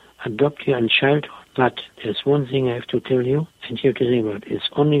to adopt you and childhood, but there's one thing I have to tell you, and you have to think about it. It's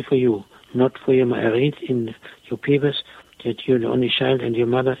only for you, not for you. I read in your papers that you're the only child and your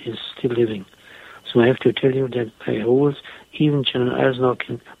mother is still living. So I have to tell you that by rules, even General Eisenhower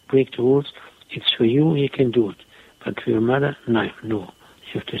can break the rules. It's for you, he can do it. But for your mother, no. You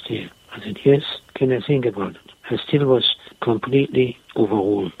have to stay. I said, yes, can I think about it? I still was completely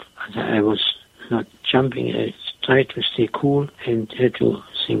overruled. I was not jumping. I tried to stay cool and had to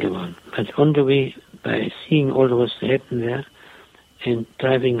think about it. But on the way, by seeing all that was happening there and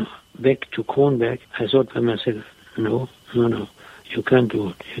driving back to Kronberg, I thought by myself, no, you can't do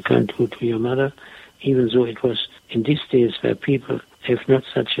it. You can't do it to your mother, even though it was in these days where people have not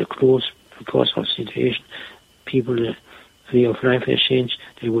such a close because of situation. People, the way of life has changed.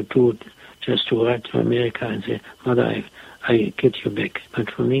 They would do it just to write to America and say, Mother, I get you back.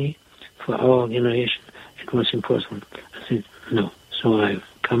 But for me, for our generation, it was impossible. I said, no. So I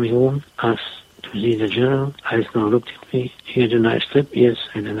coming home, asked to see the general. Eisenhower looked at me. You had a nice trip? Yes,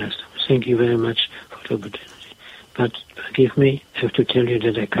 I had a nice trip. Thank you very much for the opportunity. But forgive me, I have to tell you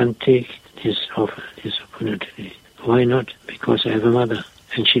that I can't take this offer, this opportunity. Why not? Because I have a mother,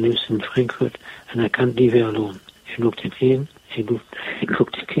 and she lives in Frankfurt, and I can't leave her alone. He looked again. He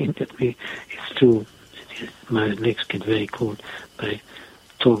looked again at me. It's true. My legs get very cold by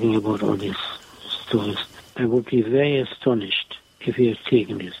talking about all these stories. I would be very astonished if he had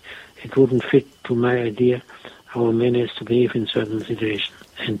taken this. It wouldn't fit to my idea how a man has to behave in certain situations.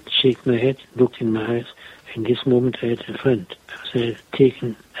 And shake my head, looked in my eyes. In this moment I had a friend. They had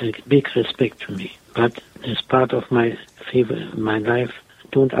taken a big respect to me. But as part of my life,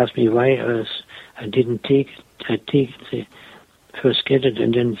 don't ask me why I didn't take it. I take it, first get it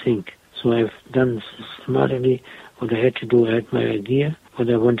and then think. So I've done systematically what I had to do. I had my idea, what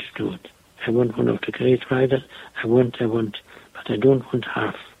I wanted to do it. I want one of the great writers. I want, but I don't want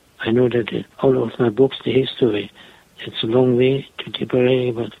half. I know that all of my books, the history, it's a long way to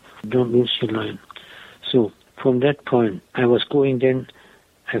Tipperary, but don't lose your line. So from that point, I was going then,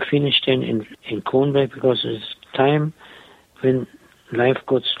 I finished then in Kronberg because it's time when life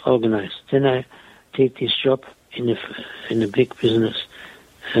got organized. Then I take this job in a big business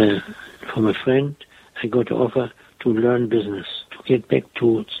from a friend. I got an offer to learn business, to get back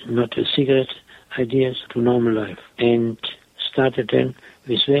to not a cigarette ideas, to normal life. And started then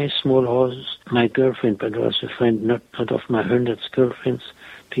with very small horses. My girlfriend, but was a friend, not of my hundreds girlfriends,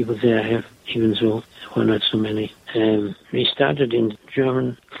 people there I have, even though there were not so many. We started in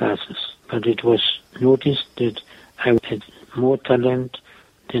German classes, but it was noticed that I had more talent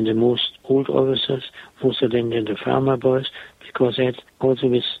than the most old officers, most of them than the farmer boys, because I had also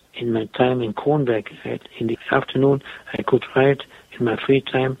in my time in Kronberg, in the afternoon, I could ride in my free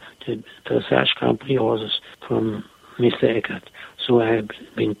time the Dressage Grand Prix horses from Mr. Eckert. So I have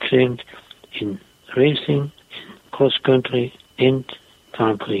been trained in racing, in cross-country, and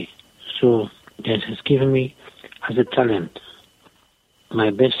Grand Prix. So that has given me as a talent. My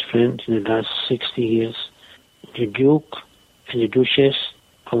best friend in the last 60 years, the Duke and the Duchess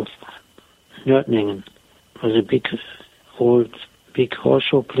of Nördlingen, was a big horse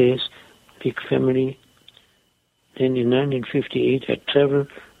show place, big family. Then in 1958 I traveled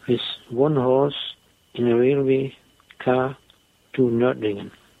with one horse in a railway car to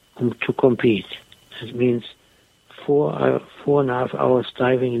Nördlingen to compete. That means 4.5 hours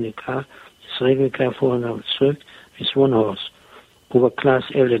driving in the car, this railway car 4.5 hours through, with one horse. Over class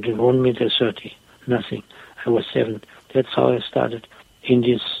L at 1.30 meters, nothing. I was 7. That's how I started in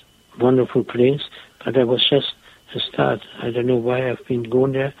this wonderful place, but I was just a start. I don't know why I've been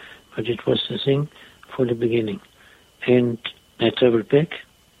going there, but it was the thing for the beginning. And I traveled back.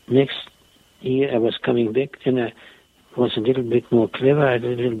 Next year I was coming back, then I was a little bit more clever, I had a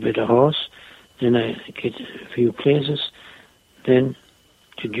little bit of horse, then I get a few places. Then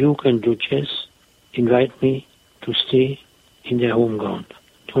the Duke and Duchess invite me to stay in their home ground.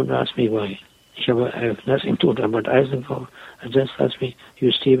 Don't ask me why. I have nothing to do about Eisenhower. I just ask me,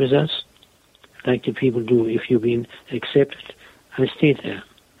 you stay with us? Like the people do if you've been accepted. I stayed there.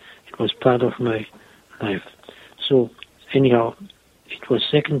 It was part of my life. So anyhow, it was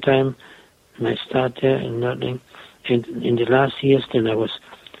second time I start there in Nördlingen. And in the last years then I was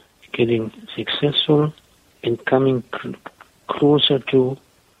getting successful and coming closer to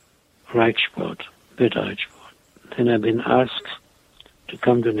Reichsport, better Reichsport. Then I've been asked to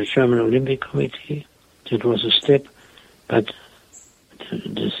come to the German Olympic Committee. That was a step, but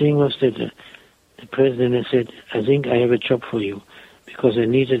the thing was that the president had said, I think I have a job for you, because I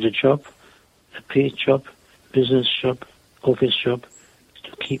needed a job, a paid job, business job, office job,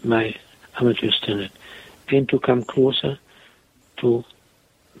 to keep my amateur standard and to come closer to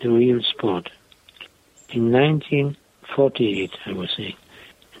the real sport. In 1948, I was saying,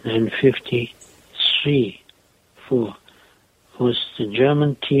 1953, 4, was the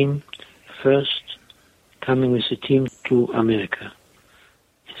German team first coming with the team to America.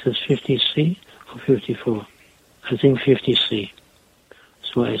 Is this 53 or 54? I think 53.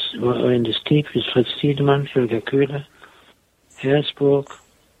 So I were in the state with Fritz Tiedemann, Helga Köhler, Harrisburg,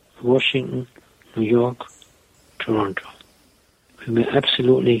 Washington, New York, Toronto. We were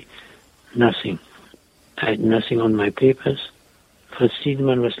absolutely nothing. I had nothing on my papers. Fritz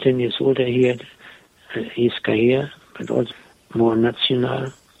Tiedemann was 10 years older. He had his career, but also more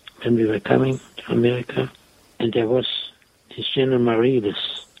national when we were coming to America. And there was this General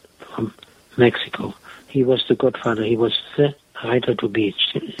Mariles from Mexico. He was the godfather. He was the rider to beat.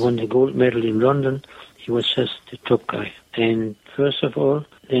 He won the gold medal in London. He was just the top guy. And first of all,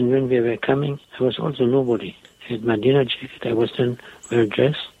 then when we were coming, I was also nobody. I had my dinner jacket. I was then well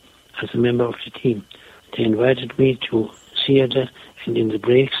dressed as a member of the team. They invited me to theater and in the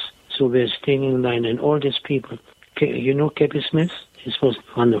breaks. So we were staying in line, and all these people, you know Cappy Smith? This was a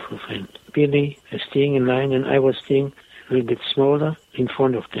wonderful friend. Billy was staying in line, and I was staying a little bit smaller in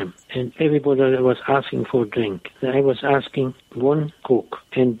front of them. And everybody was asking for a drink. I was asking one Coke.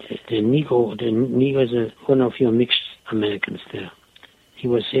 And the Negro is one of your mixed Americans there. He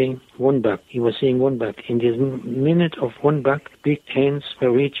was saying $1. He was saying $1. In this minute of $1, big hands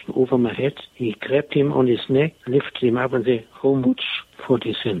were reaching over my head. He grabbed him on his neck, lifted him up and said, how much?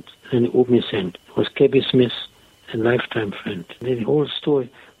 40 cents. And he opened his hand. It was Cappy Smith, a lifetime friend. The whole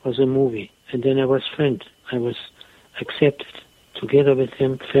story was a movie. And then I was friend. I was accepted together with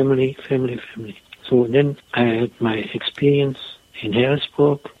him, family. So then I had my experience in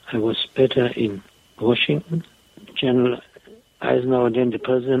Harrisburg. I was better in Washington. General Eisenhower, then the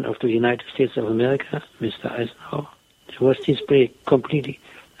President of the United States of America, Mr. Eisenhower. There was this break completely.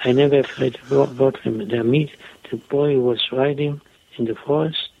 I never heard about him. The boy who was riding in the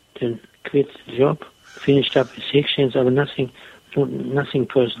forest, then quit the job finished up with 6 chains, but nothing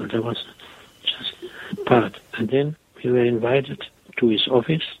personal. That was just part. And then we were invited to his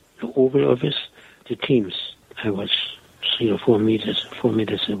office, the Oval Office, the teams. I was 3 or 4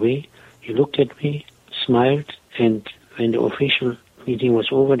 meters away. He looked at me, smiled, and when the official meeting was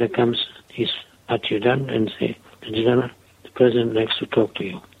over, there comes his adjutant and say, the president likes to talk to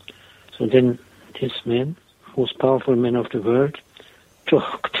you. So then this man, most powerful man of the world,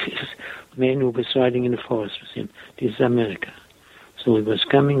 talked to this man who was riding in the forest with him. This is America. So he was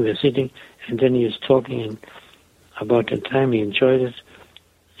coming, we were sitting, and then he was talking and about the time he enjoyed it.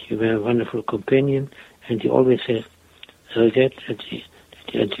 He was a wonderful companion, and he always said, I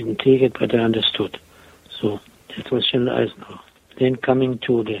didn't take it, but I understood. So that was General Eisenhower. Then coming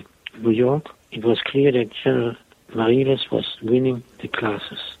to New York, it was clear that General Mariles was winning the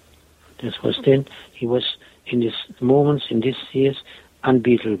classes. This was then, he was in these moments, in these years,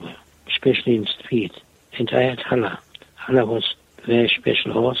 unbeatable, especially in speed. And I had Haller. Haller was a very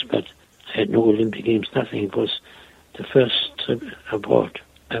special horse, but I had no Olympic Games, nothing. It was the first trip abroad.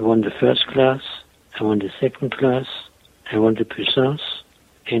 I won the first class, I won the second class, I won the puissance,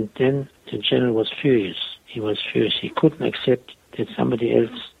 and then the general was furious. He was furious. He couldn't accept that somebody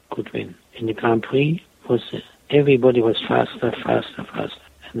else could win. In the Grand Prix, everybody was faster.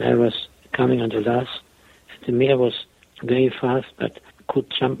 And I was coming on the last. The mare was very fast, but could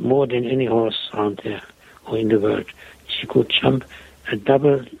jump more than any horse around there or in the world. She could jump a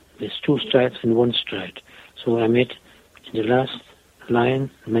double with 2 strides and 1 stride. So I made in the last line,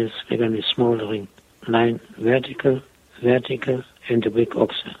 Melsweger with smaller ring, line vertical, and the big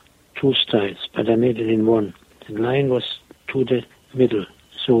oxer. 2 strides, but I made it in 1. The line was to the middle.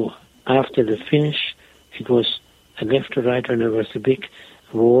 So after the finish, it was a left to right, and there was a big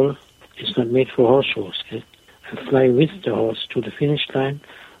wall. It's not made for horse shows. Eh? I fly with the horse to the finish line.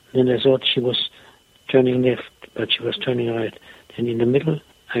 Then I thought she was turning left, but she was turning right. Then in the middle,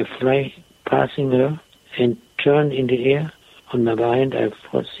 I fly passing her and turn in the air. On my behind, I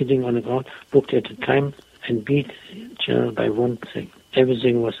was sitting on the ground, looked at the time, and beat General by 1 thing.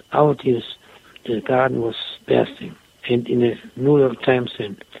 Everything was out. The garden was bursting. And in the New York Times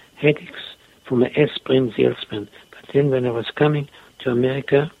then, headaches from an aspirin salesman. But then when I was coming to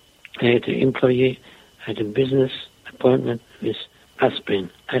America, I had an employee, I had a business appointment with Aspirin.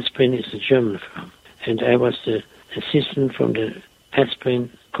 Aspirin is a German firm. And I was the assistant from the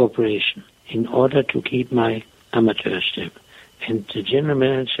Aspirin Corporation in order to keep my amateurship. And the general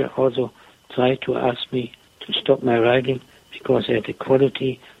manager also tried to ask me to stop my riding because I had the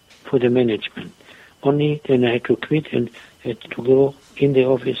quality for the management. Only then I had to quit and had to go in the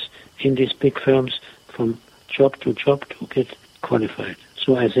office in these big firms from job to get qualified.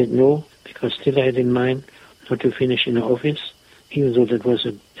 So I said no, because still I had in mind not to finish in the office, even though that was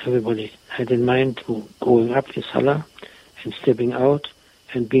everybody had in mind to going up with Haller and stepping out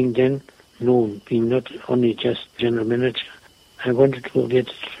and being then known, being not only just general manager. I wanted to get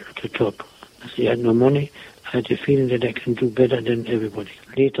to the top. As I had no money, I had the feeling that I can do better than everybody.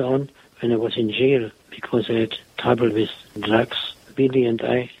 Later on, when I was in jail, because I had trouble with drugs, Billy and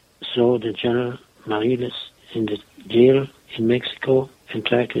I saw the General Mariles in the jail in Mexico and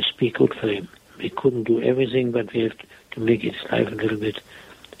tried to speak good for him. We couldn't do everything, but we had to make his life a little bit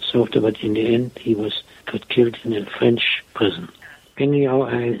softer. But in the end, he got killed in a French prison. Anyhow,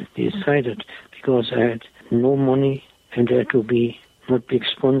 I decided, because I had no money and I had to be not big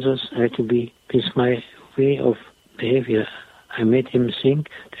sponsors, I had to be with my way of behavior. I made him think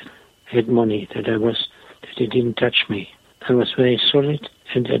that I had money, that he didn't touch me. I was very solid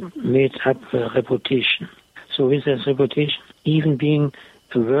and I made up a reputation. So with this reputation, even being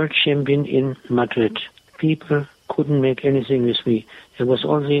a world champion in Madrid, people couldn't make anything with me. There was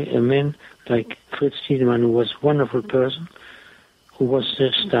only a man like Fritz Tiedemann, who was a wonderful person, who was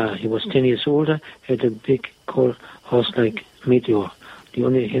the star. He was 10 years older, had a big horse like Meteor. The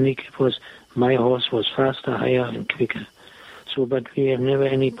only handicap was my horse was faster, higher, and quicker. So, but we had never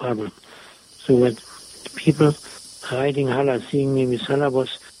any problem. So, what people riding Haller, seeing me with Haller,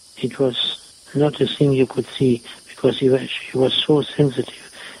 it was not a thing you could see, because she was so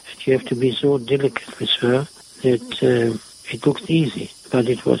sensitive, and you have to be so delicate with her that it looked easy. But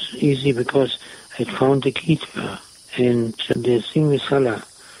it was easy because I found the key to her. And the thing with Haller,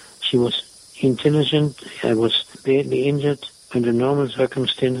 she was intelligent. I was badly injured. Under normal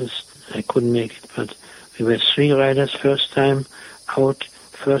circumstances, I couldn't make it. But we were 3 riders, first time out,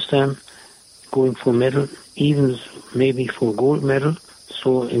 first time going for medal, even maybe for gold medal.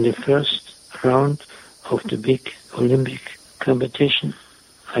 So in the first round of the big Olympic competition,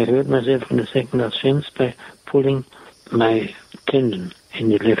 I hurt myself on the second last fence by pulling my tendon in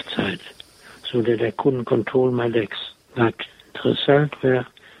the left side. so that I couldn't control my legs. But the result where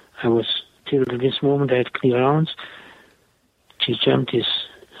I was, till this moment I had clear rounds. She jumped this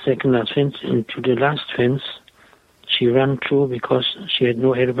second last fence into the last fence. She ran through because she had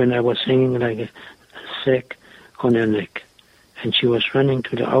no help when I was hanging like a sack on her neck. And she was running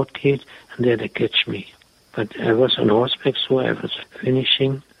to the out gate, and there they catch me. But I was on horseback, so I was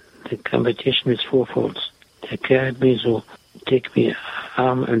finishing the competition with 4 falls. They carried me, so take me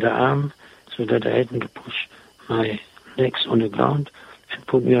arm under arm, so that I hadn't to push my legs on the ground and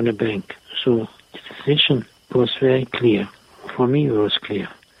put me on a bank. So the decision was very clear. For me, it was clear.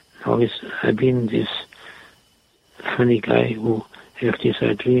 Now I've been this funny guy who have these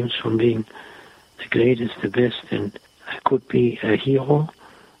dreams from being the greatest, the best, and I could be a hero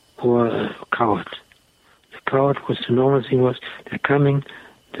or a coward. The coward was the normal thing was they're coming,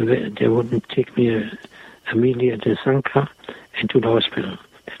 they wouldn't take me immediately at the Sanka and to the hospital.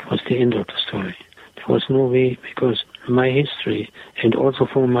 That was the end of the story. There was no way, because my history and also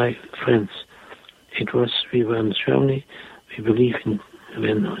for my friends, it was, we were in Germany, we believe in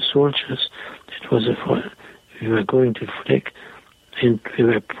when soldiers, it was we were going to the flag, and we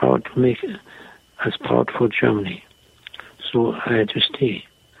were proud to make us proud for Germany. So I had to stay.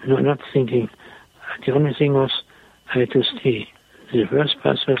 No, not thinking. The only thing was I had to stay. The first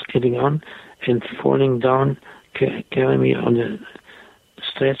bus was getting on and falling down, carrying me on the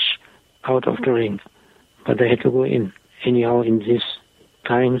stretch out of the ring. But I had to go in. Anyhow, in these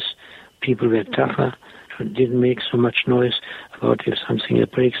times, people were tougher, didn't make so much noise about if something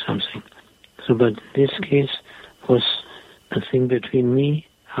would break something. So, but this case was a thing between me,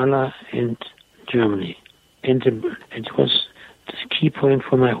 Haller, and Germany. And it was the key point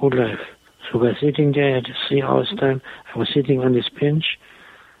for my whole life. So by sitting there at 3 hours time, I was sitting on this bench.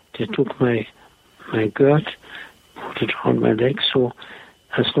 They took my girth, put it around my legs. So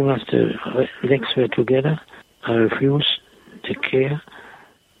as long as the legs were together, I refused the care,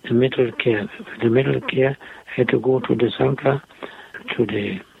 the medical care. The medical care had to go to the Sanka, to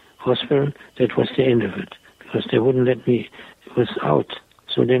the hospital. That was the end of it, because they wouldn't let me. It was out.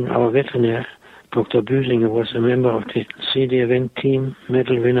 So then our veterinarian, Dr. Büsinger, was a member of the 3D event team,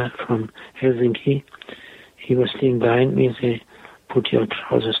 medal winner from Helsinki. He was staying behind me. They put your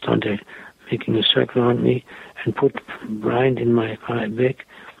trousers down there, making a circle around me, and put blind in my back.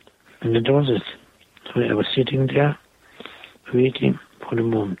 And that was it. So I was sitting there, waiting for the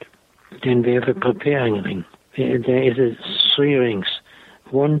moment. Then we have a preparing ring. There is 3 rings.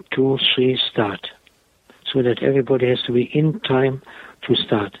 1, 2, 3, start. So that everybody has to be in time to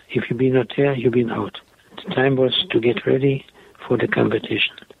start. If you be not there, you've been out. The time was to get ready for the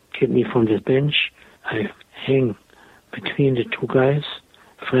competition. Get me from the bench. I hang between the 2 guys,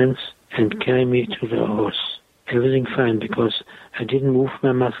 friends, and carry me to the horse. Everything fine, because I didn't move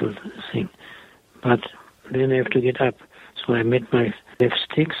my muscle thing. But then I have to get up. So I made my left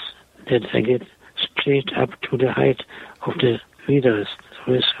sticks that I get straight up to the height of the leaders,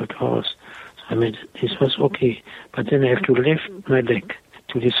 the rest of the horse. I mean, this was okay. But then I have to lift my leg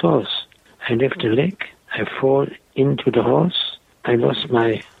to this horse. I lift the leg, I fall into the horse, I lost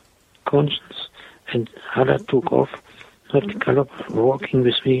my conscience, and Haller took off, not gallop, walking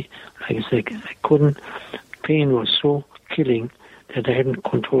with me. Like I said, I couldn't. Pain was so killing that I hadn't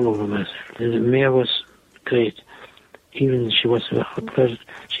control over myself. The mare was great. Even she was output,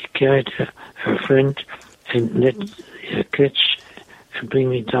 she carried her friend and let her catch and bring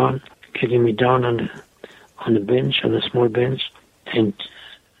me down, getting me down on the bench, on a small bench. And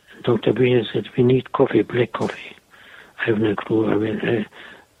Dr. Bühner said, we need coffee, black coffee. I have no clue. I mean,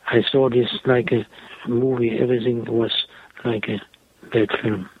 I saw this like a movie. Everything was like a bad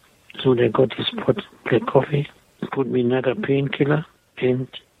film. So they got this pot, black coffee, put me another painkiller, and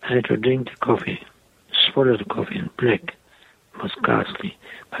I had to drink the coffee. Swallow the coffee, and black. It was ghastly,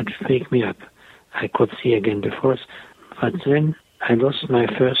 but it waked me up. I could see again before. But then I lost my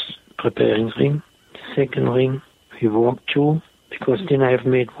first preparing ring. The second ring we walked to, because then I have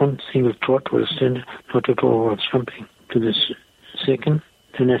made one single trot with stand, not to go over jumping. To the second,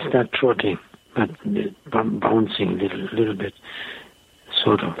 then I start trotting, but bouncing a little bit,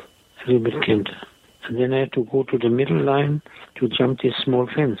 sort of, a little bit canter. And then I had to go to the middle line to jump this small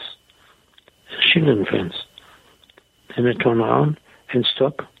fence, a children fence. Then I turn around and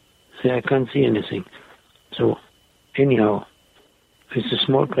stop, say I can't see anything. So anyhow, with a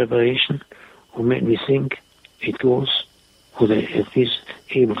small preparation, who made me think it goes, or they at least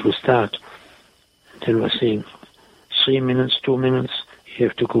able to start. Then was saying, 3 minutes, 2 minutes, you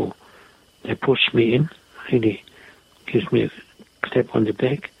have to go. They pushed me in, really gives me a clap on the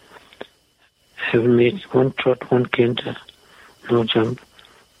back. I haven't made one trot, one canter, no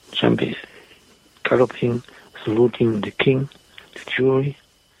jumping. galloping, saluting the king, the jury,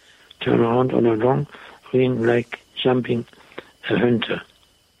 turn around on a long rein like jumping a hunter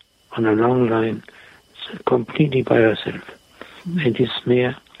on a long line, completely by herself. And this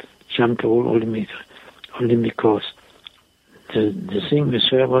mare jumped the whole Olympic course. The thing with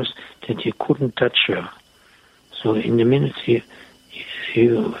her was that you couldn't touch her. So in the minute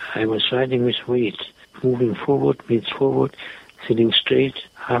I was riding with weight, moving forward, meets forward, sitting straight,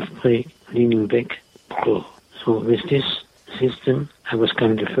 half break, leaning back, pull. So with this system, I was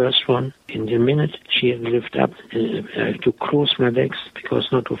kind of the first one. In the minute she had lifted up, I had to close my legs because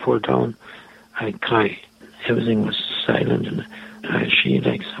not to fall down. I cry. Everything was silent, and she,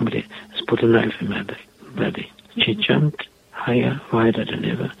 like somebody, has put a knife in my body. She jumped higher, wider than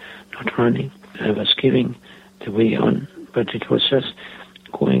ever, not running. I was giving the way on, but it was just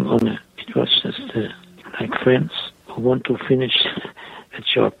going on. It was just like friends who want to finish a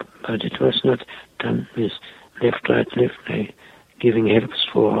job, but it was not done with left, right, like giving helps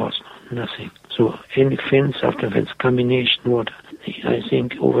for horse, nothing. So any fence after fence, combination water. I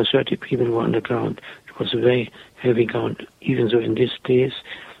think over 30 people were on the ground. It was a very heavy ground. Even though in these days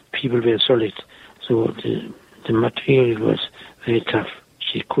people were solid, so the material was very tough.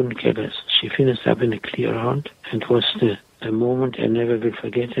 She couldn't get us. She finished up in a clear round, and it was a moment I never will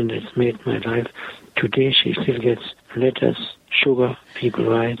forget, and it's made my life. Today she still gets letters, sugar, people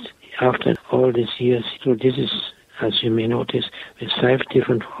write. After all these years, so this is, as you may notice, with 5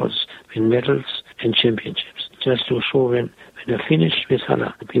 different horses, with medals and championships. Just to show when I finished with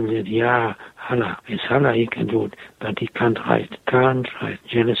Haller, the people said, yeah, Haller. With Haller he can do it, but he can't ride.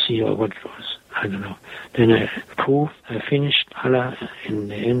 Jealousy or what it was. I don't know. Then I proved, I finished Haller in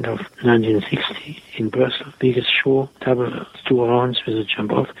the end of 1960 in Brussels, biggest show, double 2 rounds with a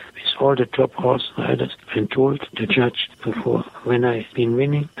jump off, with all the top horse riders, and told the judge before, when I've been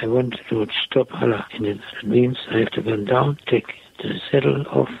winning, I wanted to stop Haller. And it means I have to go down, take the saddle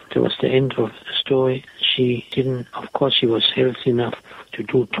off. That was the end of the story. She didn't, of course she was healthy enough to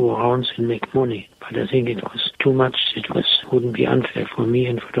do 2 rounds and make money. But I think it was too much. It wouldn't be unfair for me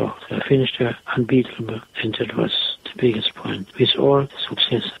and for the horse. I finished her unbeatable, and that was the biggest point. With all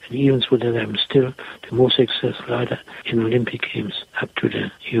success, and even so that I'm still the most successful rider in Olympic Games up to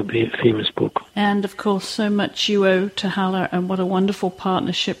the famous book. And of course, so much you owe to Haller, and what a wonderful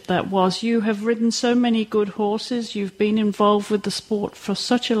partnership that was. You have ridden so many good horses. You've been involved with the sport for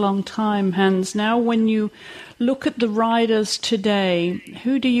such a long time, Hans. Now, when you look at the riders today,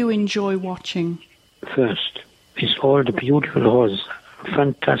 who do you enjoy watching? First, is all the beautiful horses,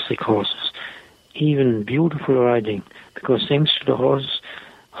 fantastic horses, even beautiful riding, because thanks to the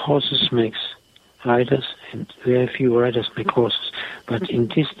horses makes riders, and very few riders make horses. But in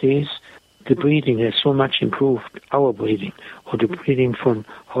these days, the breeding has so much improved, our breeding, or the breeding from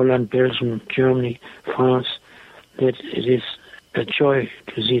Holland, Belgium, Germany, France, that it is a joy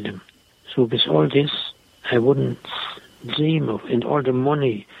to see them. So with all this, I wouldn't dream of, and all the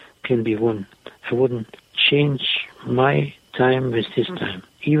money can be won. I wouldn't change my time with this time.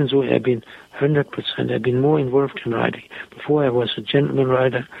 Even though I've been 100%, I've been more involved in riding. Before I was a gentleman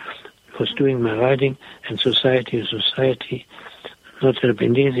rider, I was doing my riding, and society. Not that I've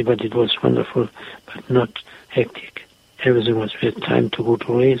been lazy, but it was wonderful, but not hectic. Everything was with time to go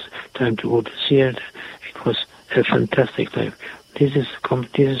to race, time to go to theater. It was a fantastic life. This is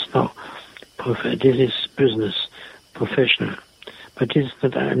business, professional. But this is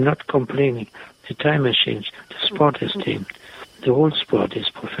not, I'm not complaining. The time has changed. The sport has changed. The whole sport is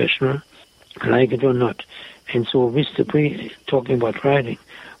professional, like it or not. And so with talking about riding,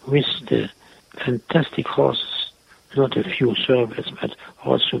 with the fantastic horses, not a few surveys, but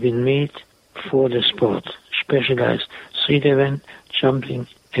also been made for the sport, specialized street event, jumping,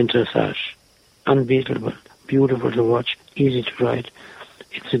 and dressage. Unbeatable, beautiful to watch, easy to ride.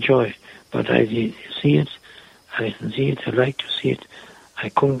 It's a joy. But I see it, I like to see it. I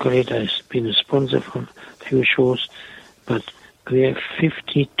congratulate, I've been a sponsor from a few shows, but we have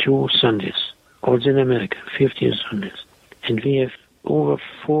 52 Sundays, also in America, 50 Sundays. And we have over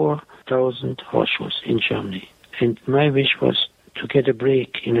 4,000 horse shows in Germany. And my wish was to get a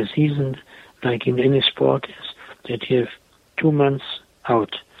break in a season, like in any sport, is that you have 2 months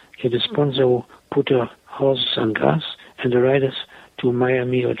out. Get a sponsor who put the horses on grass and the riders to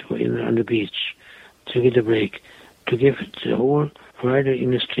Miami or on the beach to get a break, to give the whole rider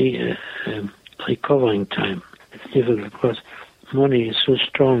industry a recovering time. It's difficult because money is so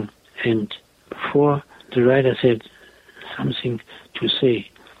strong, and before the riders had something to say,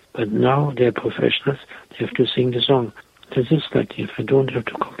 but now they're professionals, they have to sing the song. This is like, if I don't have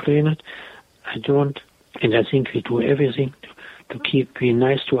to complain it, I don't, and I think we do everything to keep being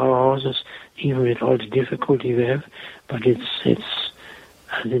nice to our horses, even with all the difficulty we have. But the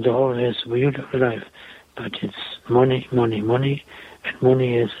horse has a beautiful life. But it's money, money, money, and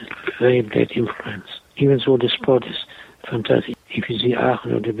money has a very bad influence. Even though the sport is fantastic. If you see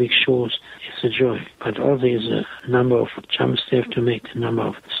Aachen or the big shows, it's a joy. But also is a number of jumps they have to make, the number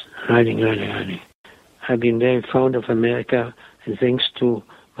of riding. I've been very fond of America, and thanks to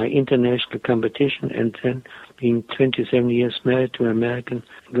my international competition, and then being 27 years married to an American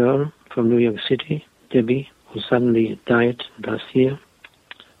girl from New York City, Debbie, who suddenly died last year,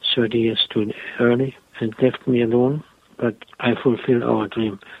 30 years too early, and left me alone. But I fulfilled our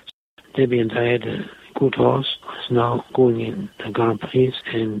dream. Debbie and I had a good horse, who is now going in the Grand Prix,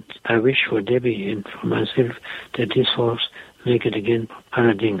 and I wish for Debbie and for myself that this horse make it again,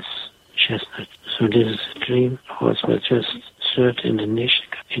 allerdings chestnut. So this is a dream. Horse was just third in the Niche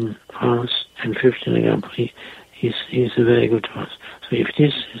in France and fifth in the Grand Prix. He's a very good horse. So if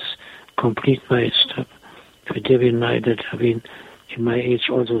this is complete my step with Debbie and I that have been in my age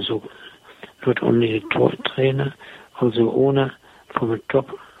also, so not only a trainer, also owner from a top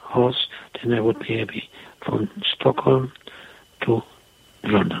horse, then I would be happy from Stockholm to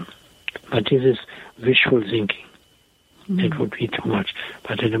London. But this is wishful thinking. That would be too much.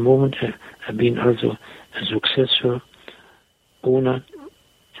 But at the moment, I've been also a successful owner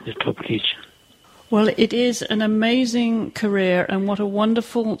in the top legion. Well, it is an amazing career, and what a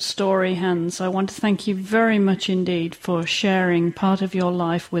wonderful story, Hans. I want to thank you very much indeed for sharing part of your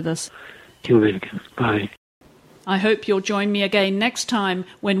life with us. You're welcome. Bye. I hope you'll join me again next time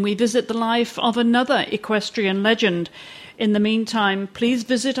when we visit the life of another equestrian legend. In the meantime, please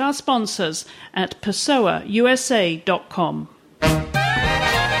visit our sponsors at PessoaUSA.com.